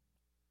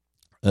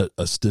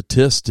a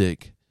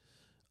statistic,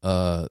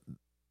 and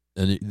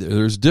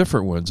there's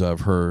different ones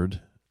I've heard.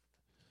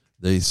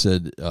 They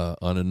said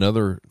on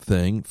another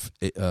thing,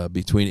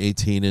 between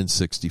 18 and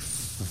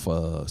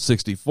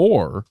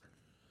 64,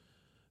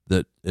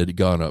 that it had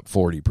gone up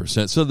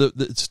 40%. So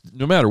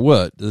no matter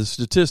what, the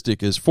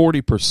statistic is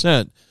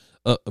 40%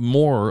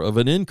 more of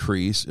an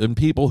increase in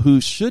people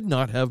who should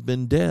not have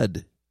been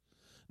dead.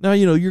 Now,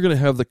 you're going to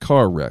have the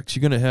car wrecks.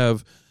 You're going to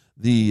have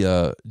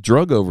the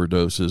drug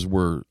overdoses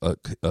were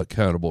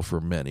accountable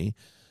for many,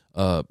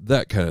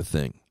 that kind of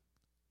thing.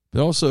 They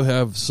also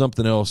have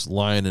something else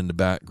lying in the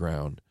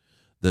background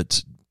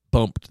that's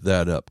bumped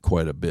that up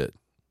quite a bit.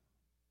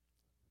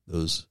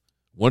 Those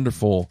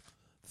wonderful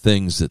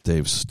things that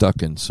they've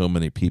stuck in so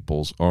many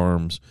people's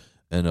arms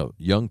and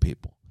young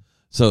people.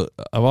 So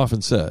I've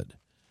often said,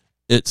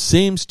 it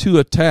seems to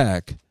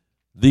attack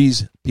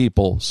these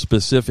people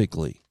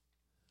specifically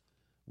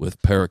with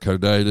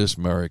pericarditis,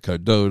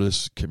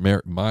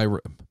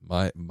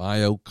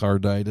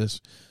 myocarditis,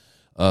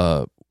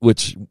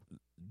 which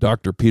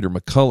Dr. Peter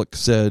McCulloch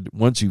said,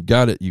 once you've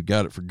got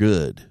it for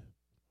good.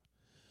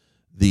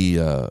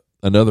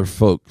 Another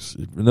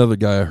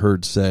guy I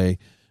heard say,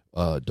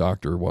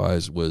 Dr.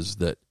 Wise, was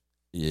that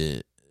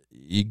you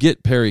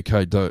get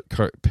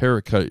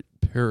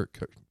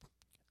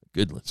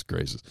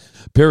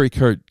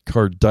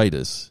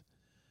pericarditis,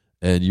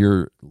 and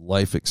your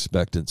life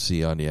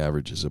expectancy on the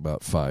average is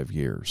about 5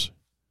 years.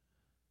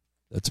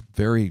 That's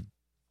very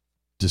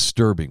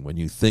disturbing when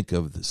you think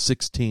of the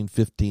 16,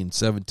 15,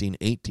 17,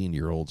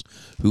 18-year-olds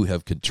who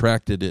have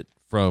contracted it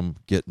from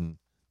getting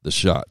the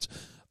shots.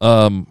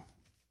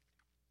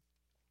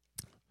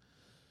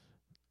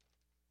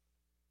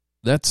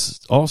 That's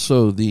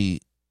also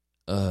the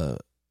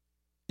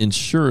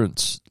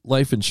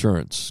life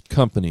insurance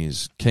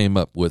companies came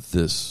up with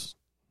this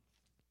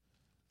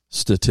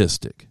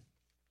statistic.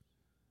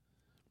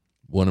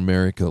 One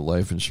America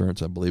Life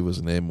Insurance, I believe, was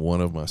the name of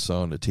one of them I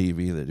saw on the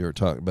TV that you were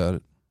talking about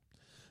it.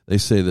 They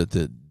say that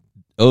the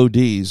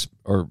ODs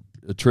are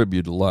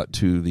attributed a lot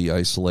to the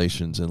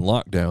isolations and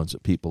lockdowns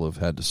that people have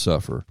had to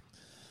suffer.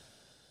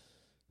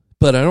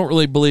 But I don't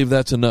really believe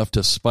that's enough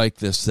to spike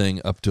this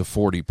thing up to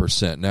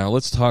 40%. Now,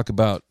 let's talk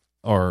about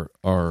our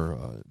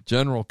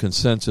general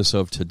consensus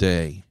of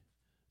today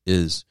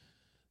is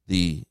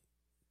the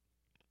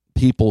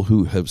people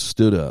who have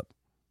stood up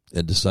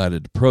and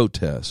decided to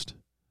protest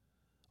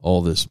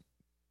all this,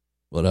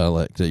 what I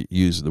like to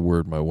use the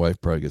word, my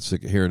wife probably gets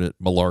sick of hearing it,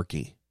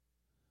 malarkey.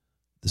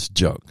 This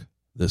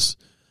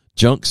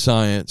junk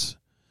science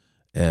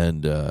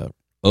and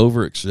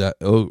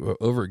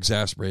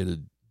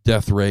over-exasperated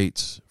death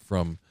rates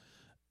from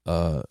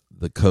the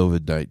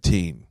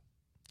COVID-19.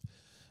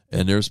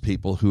 And there's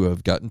people who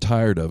have gotten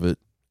tired of it,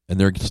 and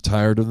they're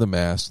tired of the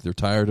mask. They're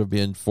tired of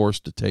being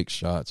forced to take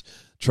shots.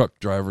 Truck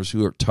drivers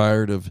who are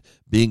tired of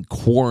being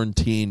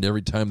quarantined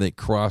every time they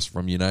cross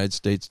from the United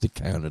States to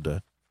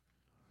Canada.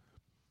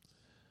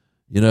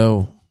 You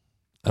know,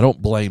 I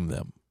don't blame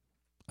them.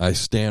 I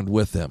stand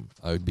with them.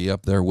 I would be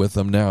up there with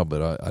them now,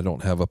 but I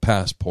don't have a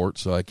passport,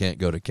 so I can't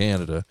go to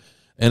Canada.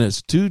 And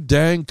it's too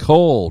dang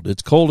cold.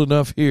 It's cold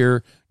enough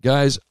here.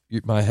 Guys,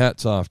 my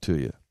hat's off to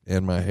you,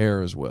 and my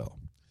hair as well.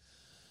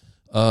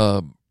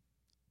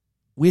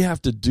 We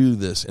have to do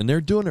this, and they're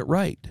doing it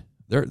right.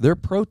 They're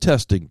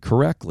protesting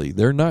correctly.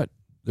 They're not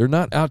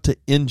out to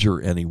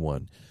injure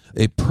anyone.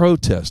 A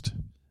protest,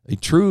 a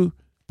true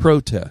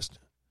protest,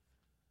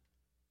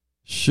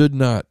 should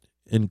not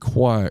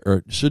incur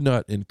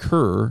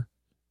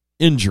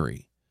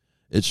injury.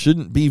 It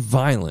shouldn't be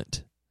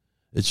violent.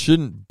 It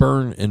shouldn't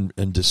burn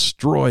and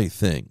destroy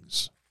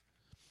things.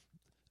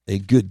 A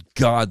good,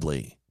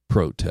 godly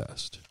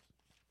protest.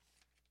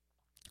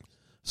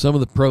 Some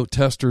of the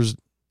protesters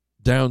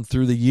down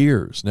through the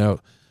years. Now,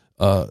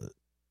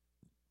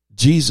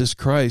 Jesus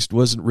Christ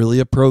wasn't really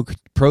a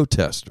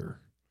protester.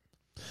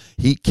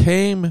 He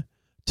came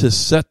to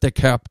set the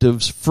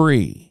captives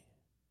free.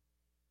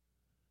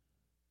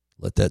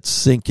 Let that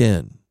sink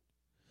in.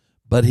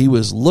 But he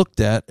was looked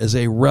at as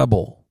a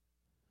rebel,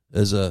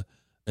 as an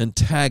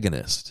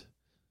antagonist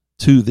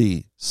to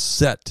the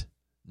set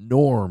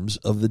norms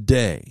of the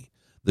day,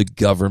 the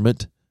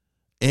government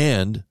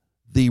and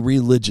the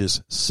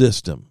religious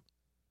system.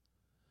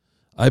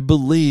 I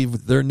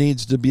believe there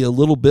needs to be a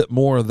little bit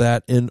more of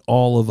that in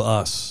all of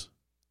us.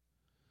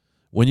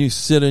 When you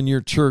sit in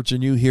your church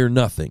and you hear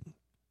nothing,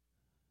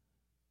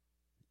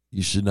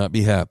 you should not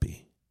be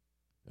happy.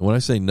 And when I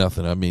say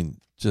nothing, I mean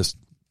just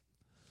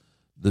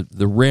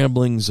the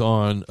ramblings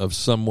on of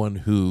someone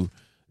who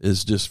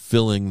is just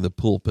filling the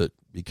pulpit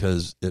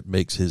because it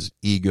makes his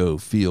ego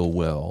feel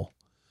well.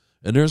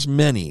 And there's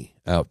many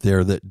out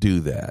there that do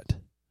that.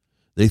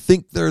 They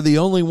think they're the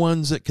only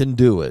ones that can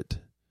do it.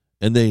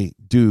 And they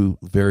do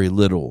very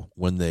little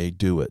when they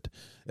do it.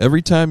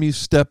 Every time you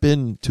step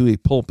into a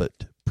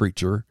pulpit,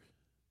 preacher,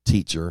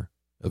 teacher,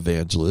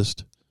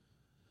 evangelist,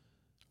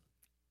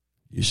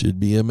 you should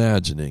be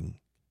imagining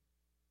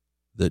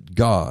that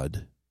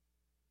God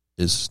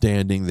is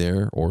standing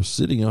there or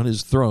sitting on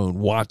his throne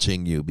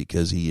watching you,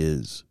 because he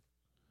is.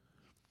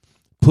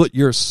 Put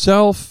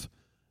yourself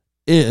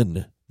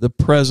in the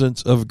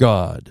presence of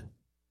God,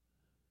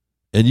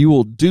 and you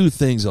will do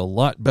things a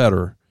lot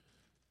better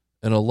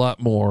and a lot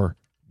more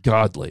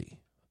godly.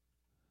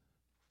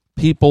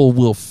 People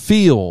will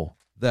feel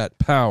that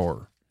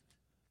power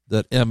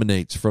that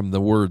emanates from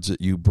the words that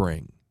you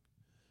bring.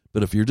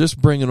 But if you're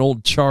just bringing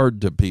old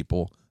chard to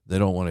people, they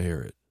don't want to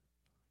hear it.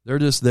 They're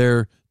just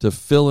there to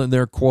fill in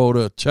their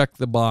quota, check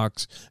the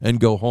box, and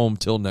go home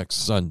till next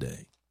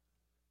Sunday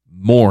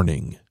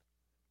morning.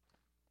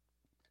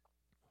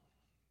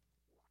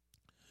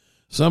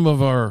 Some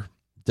of our,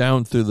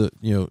 down through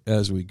the,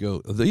 as we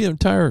go, the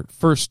entire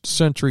first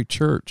century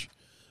church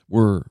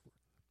were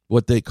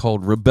what they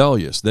called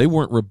rebellious. They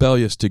weren't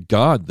rebellious to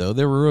God, though.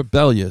 They were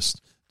rebellious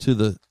to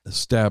the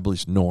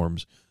established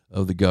norms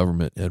of the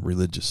government and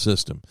religious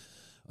system.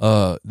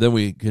 Then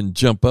we can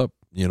jump up,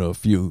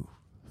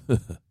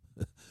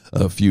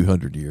 a few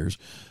hundred years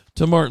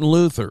to Martin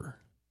Luther,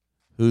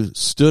 who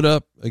stood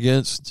up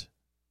against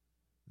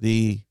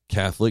the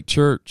Catholic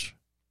Church.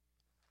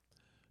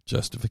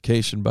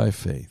 Justification by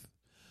faith.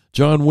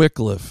 John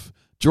Wycliffe,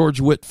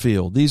 George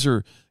Whitefield. These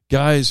are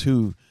guys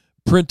who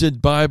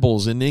printed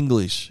Bibles in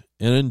English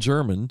and in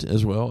German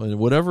as well, and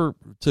whatever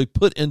to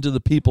put into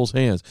the people's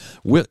hands.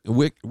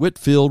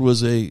 Whitefield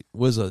was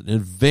an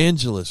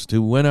evangelist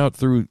who went out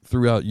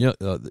throughout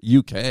the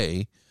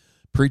UK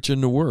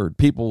preaching the word.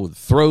 People would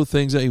throw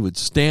things at. He would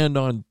stand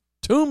on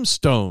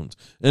tombstones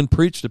and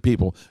preach to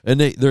people. And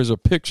there's a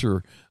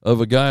picture of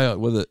a guy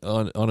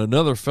on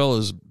another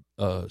fellow's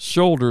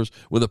shoulders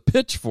with a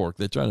pitchfork.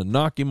 They're trying to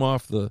knock him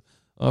off the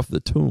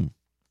tomb.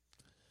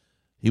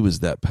 He was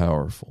that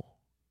powerful.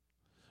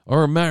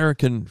 Our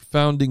American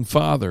founding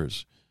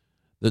fathers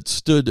that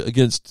stood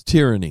against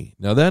tyranny.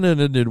 Now that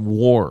ended in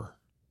war,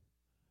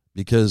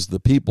 because the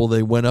people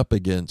they went up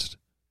against,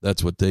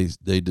 that's what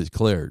they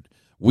declared.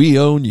 We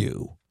own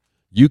you.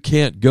 You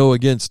can't go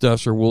against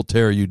us or we'll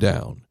tear you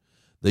down.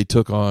 They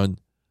took on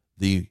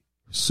the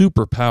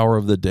superpower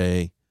of the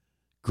day,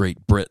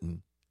 Great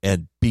Britain,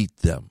 and beat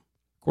them.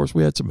 Of course,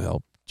 we had some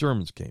help.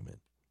 Germans came in.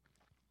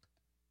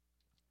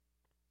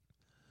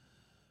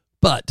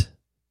 But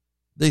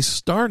they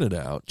started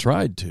out,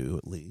 tried to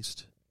at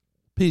least,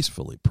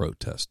 peacefully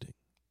protesting.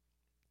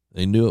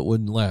 They knew it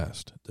wouldn't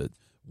last, that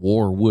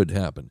war would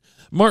happen.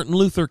 Martin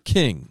Luther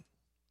King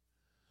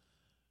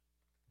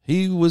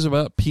He was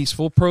about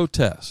peaceful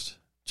protest,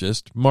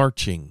 just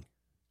marching.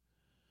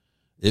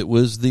 It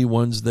was the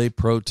ones they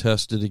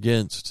protested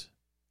against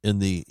in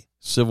the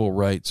civil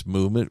rights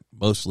movement,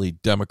 mostly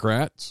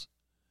Democrats,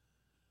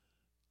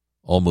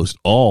 almost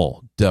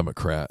all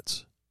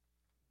Democrats,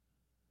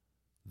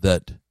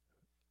 that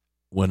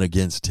went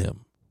against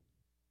him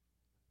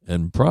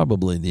and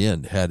probably in the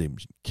end had him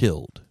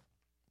killed.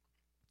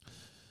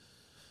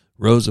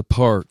 Rosa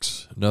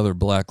Parks, another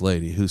black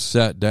lady who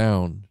sat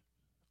down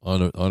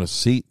on a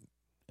seat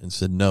and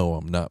said, "No,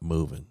 I'm not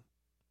moving."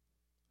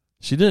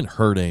 She didn't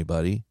hurt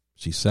anybody.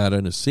 She sat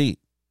in a seat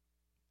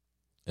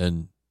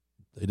and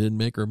they didn't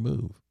make her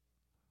move.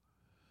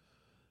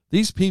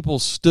 These people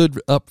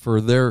stood up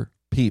for their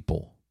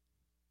people,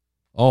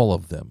 all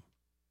of them.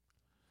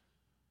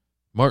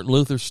 Martin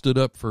Luther stood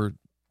up for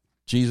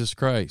Jesus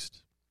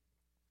Christ,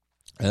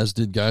 as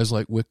did guys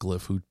like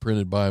Wycliffe, who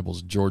printed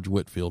Bibles, George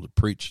Whitefield, who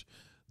preached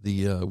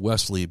the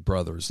Wesley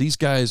brothers. These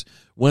guys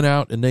went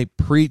out and they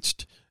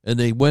preached, and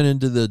they went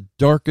into the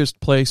darkest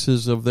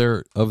places of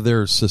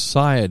their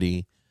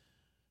society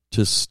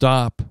to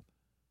stop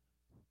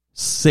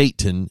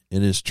Satan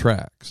in his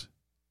tracks.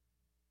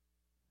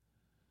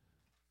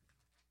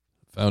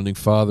 Founding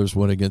fathers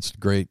went against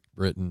Great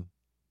Britain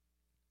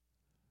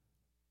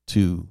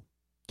to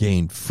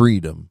gain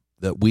freedom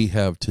that we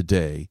have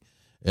today,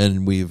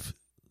 and we've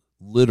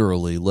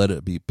literally let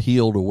it be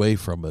peeled away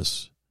from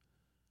us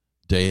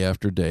day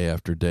after day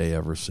after day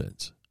ever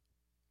since.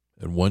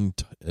 And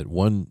at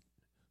one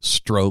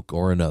stroke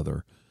or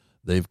another,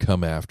 they've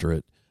come after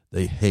it.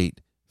 They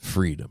hate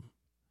freedom.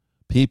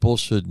 People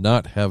should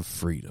not have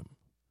freedom.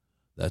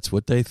 That's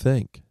what they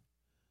think.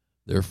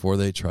 Therefore,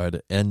 they try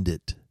to end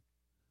it.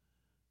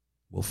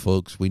 Well,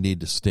 folks, we need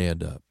to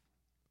stand up,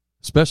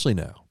 especially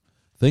now.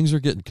 Things are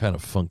getting kind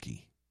of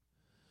funky,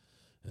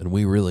 and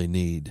we really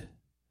need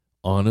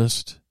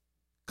honest,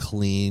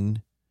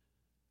 clean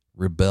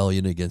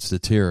rebellion against the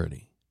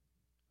tyranny.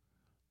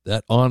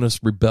 That honest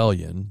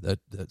rebellion,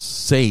 that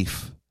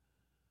safe,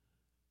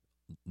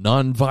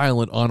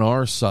 nonviolent, on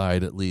our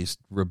side at least,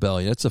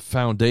 rebellion, that's a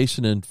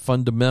foundation and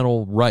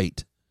fundamental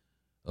right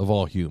of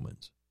all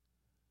humans.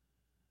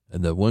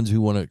 And the ones who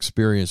want to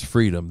experience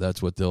freedom,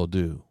 that's what they'll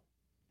do.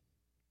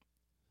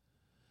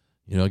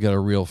 You know, I got a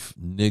real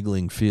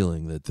niggling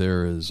feeling that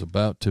there is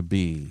about to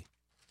be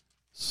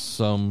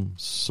some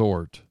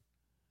sort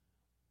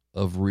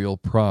of real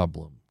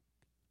problem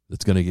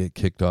that's going to get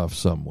kicked off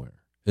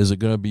somewhere. Is it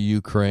going to be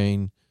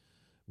Ukraine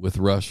with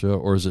Russia,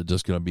 or is it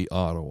just going to be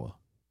Ottawa?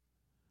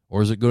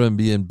 Or is it going to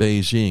be in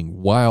Beijing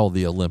while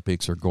the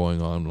Olympics are going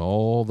on and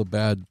all the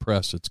bad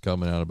press that's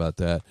coming out about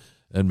that?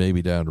 And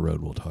maybe down the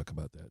road we'll talk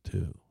about that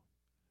too.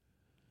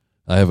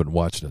 I haven't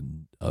watched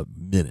a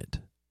minute,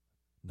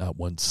 not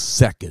 1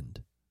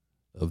 second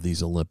of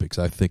these Olympics.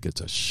 I think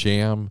it's a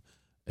sham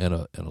and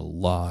a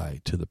lie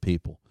to the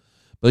people.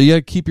 But you got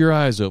to keep your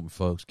eyes open,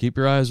 folks. Keep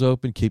your eyes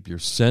open. Keep your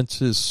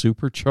senses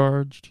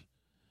supercharged.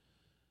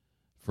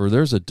 For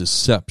there's a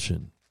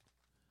deception.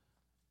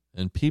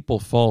 And people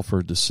fall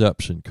for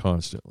deception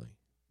constantly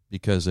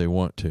because they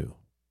want to.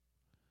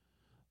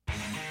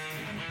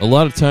 A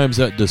lot of times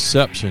that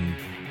deception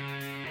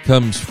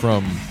comes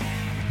from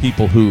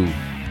people who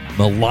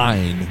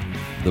malign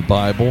the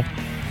Bible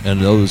and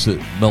those that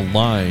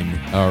malign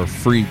our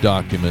free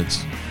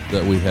documents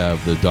that we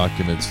have, the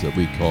documents that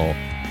we call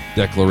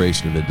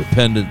Declaration of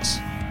Independence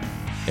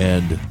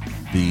and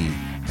the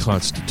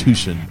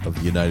Constitution of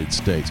the United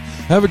States.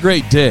 Have a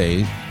great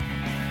day.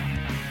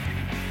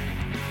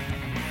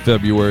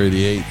 February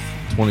the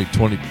 8th,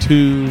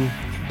 2022.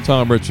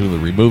 Tom Richard of the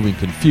Removing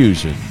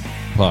Confusion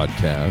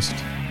podcast.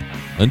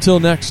 Until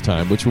next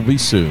time, which will be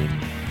soon,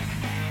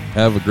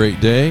 have a great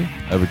day,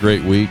 have a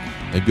great week,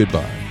 and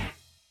goodbye.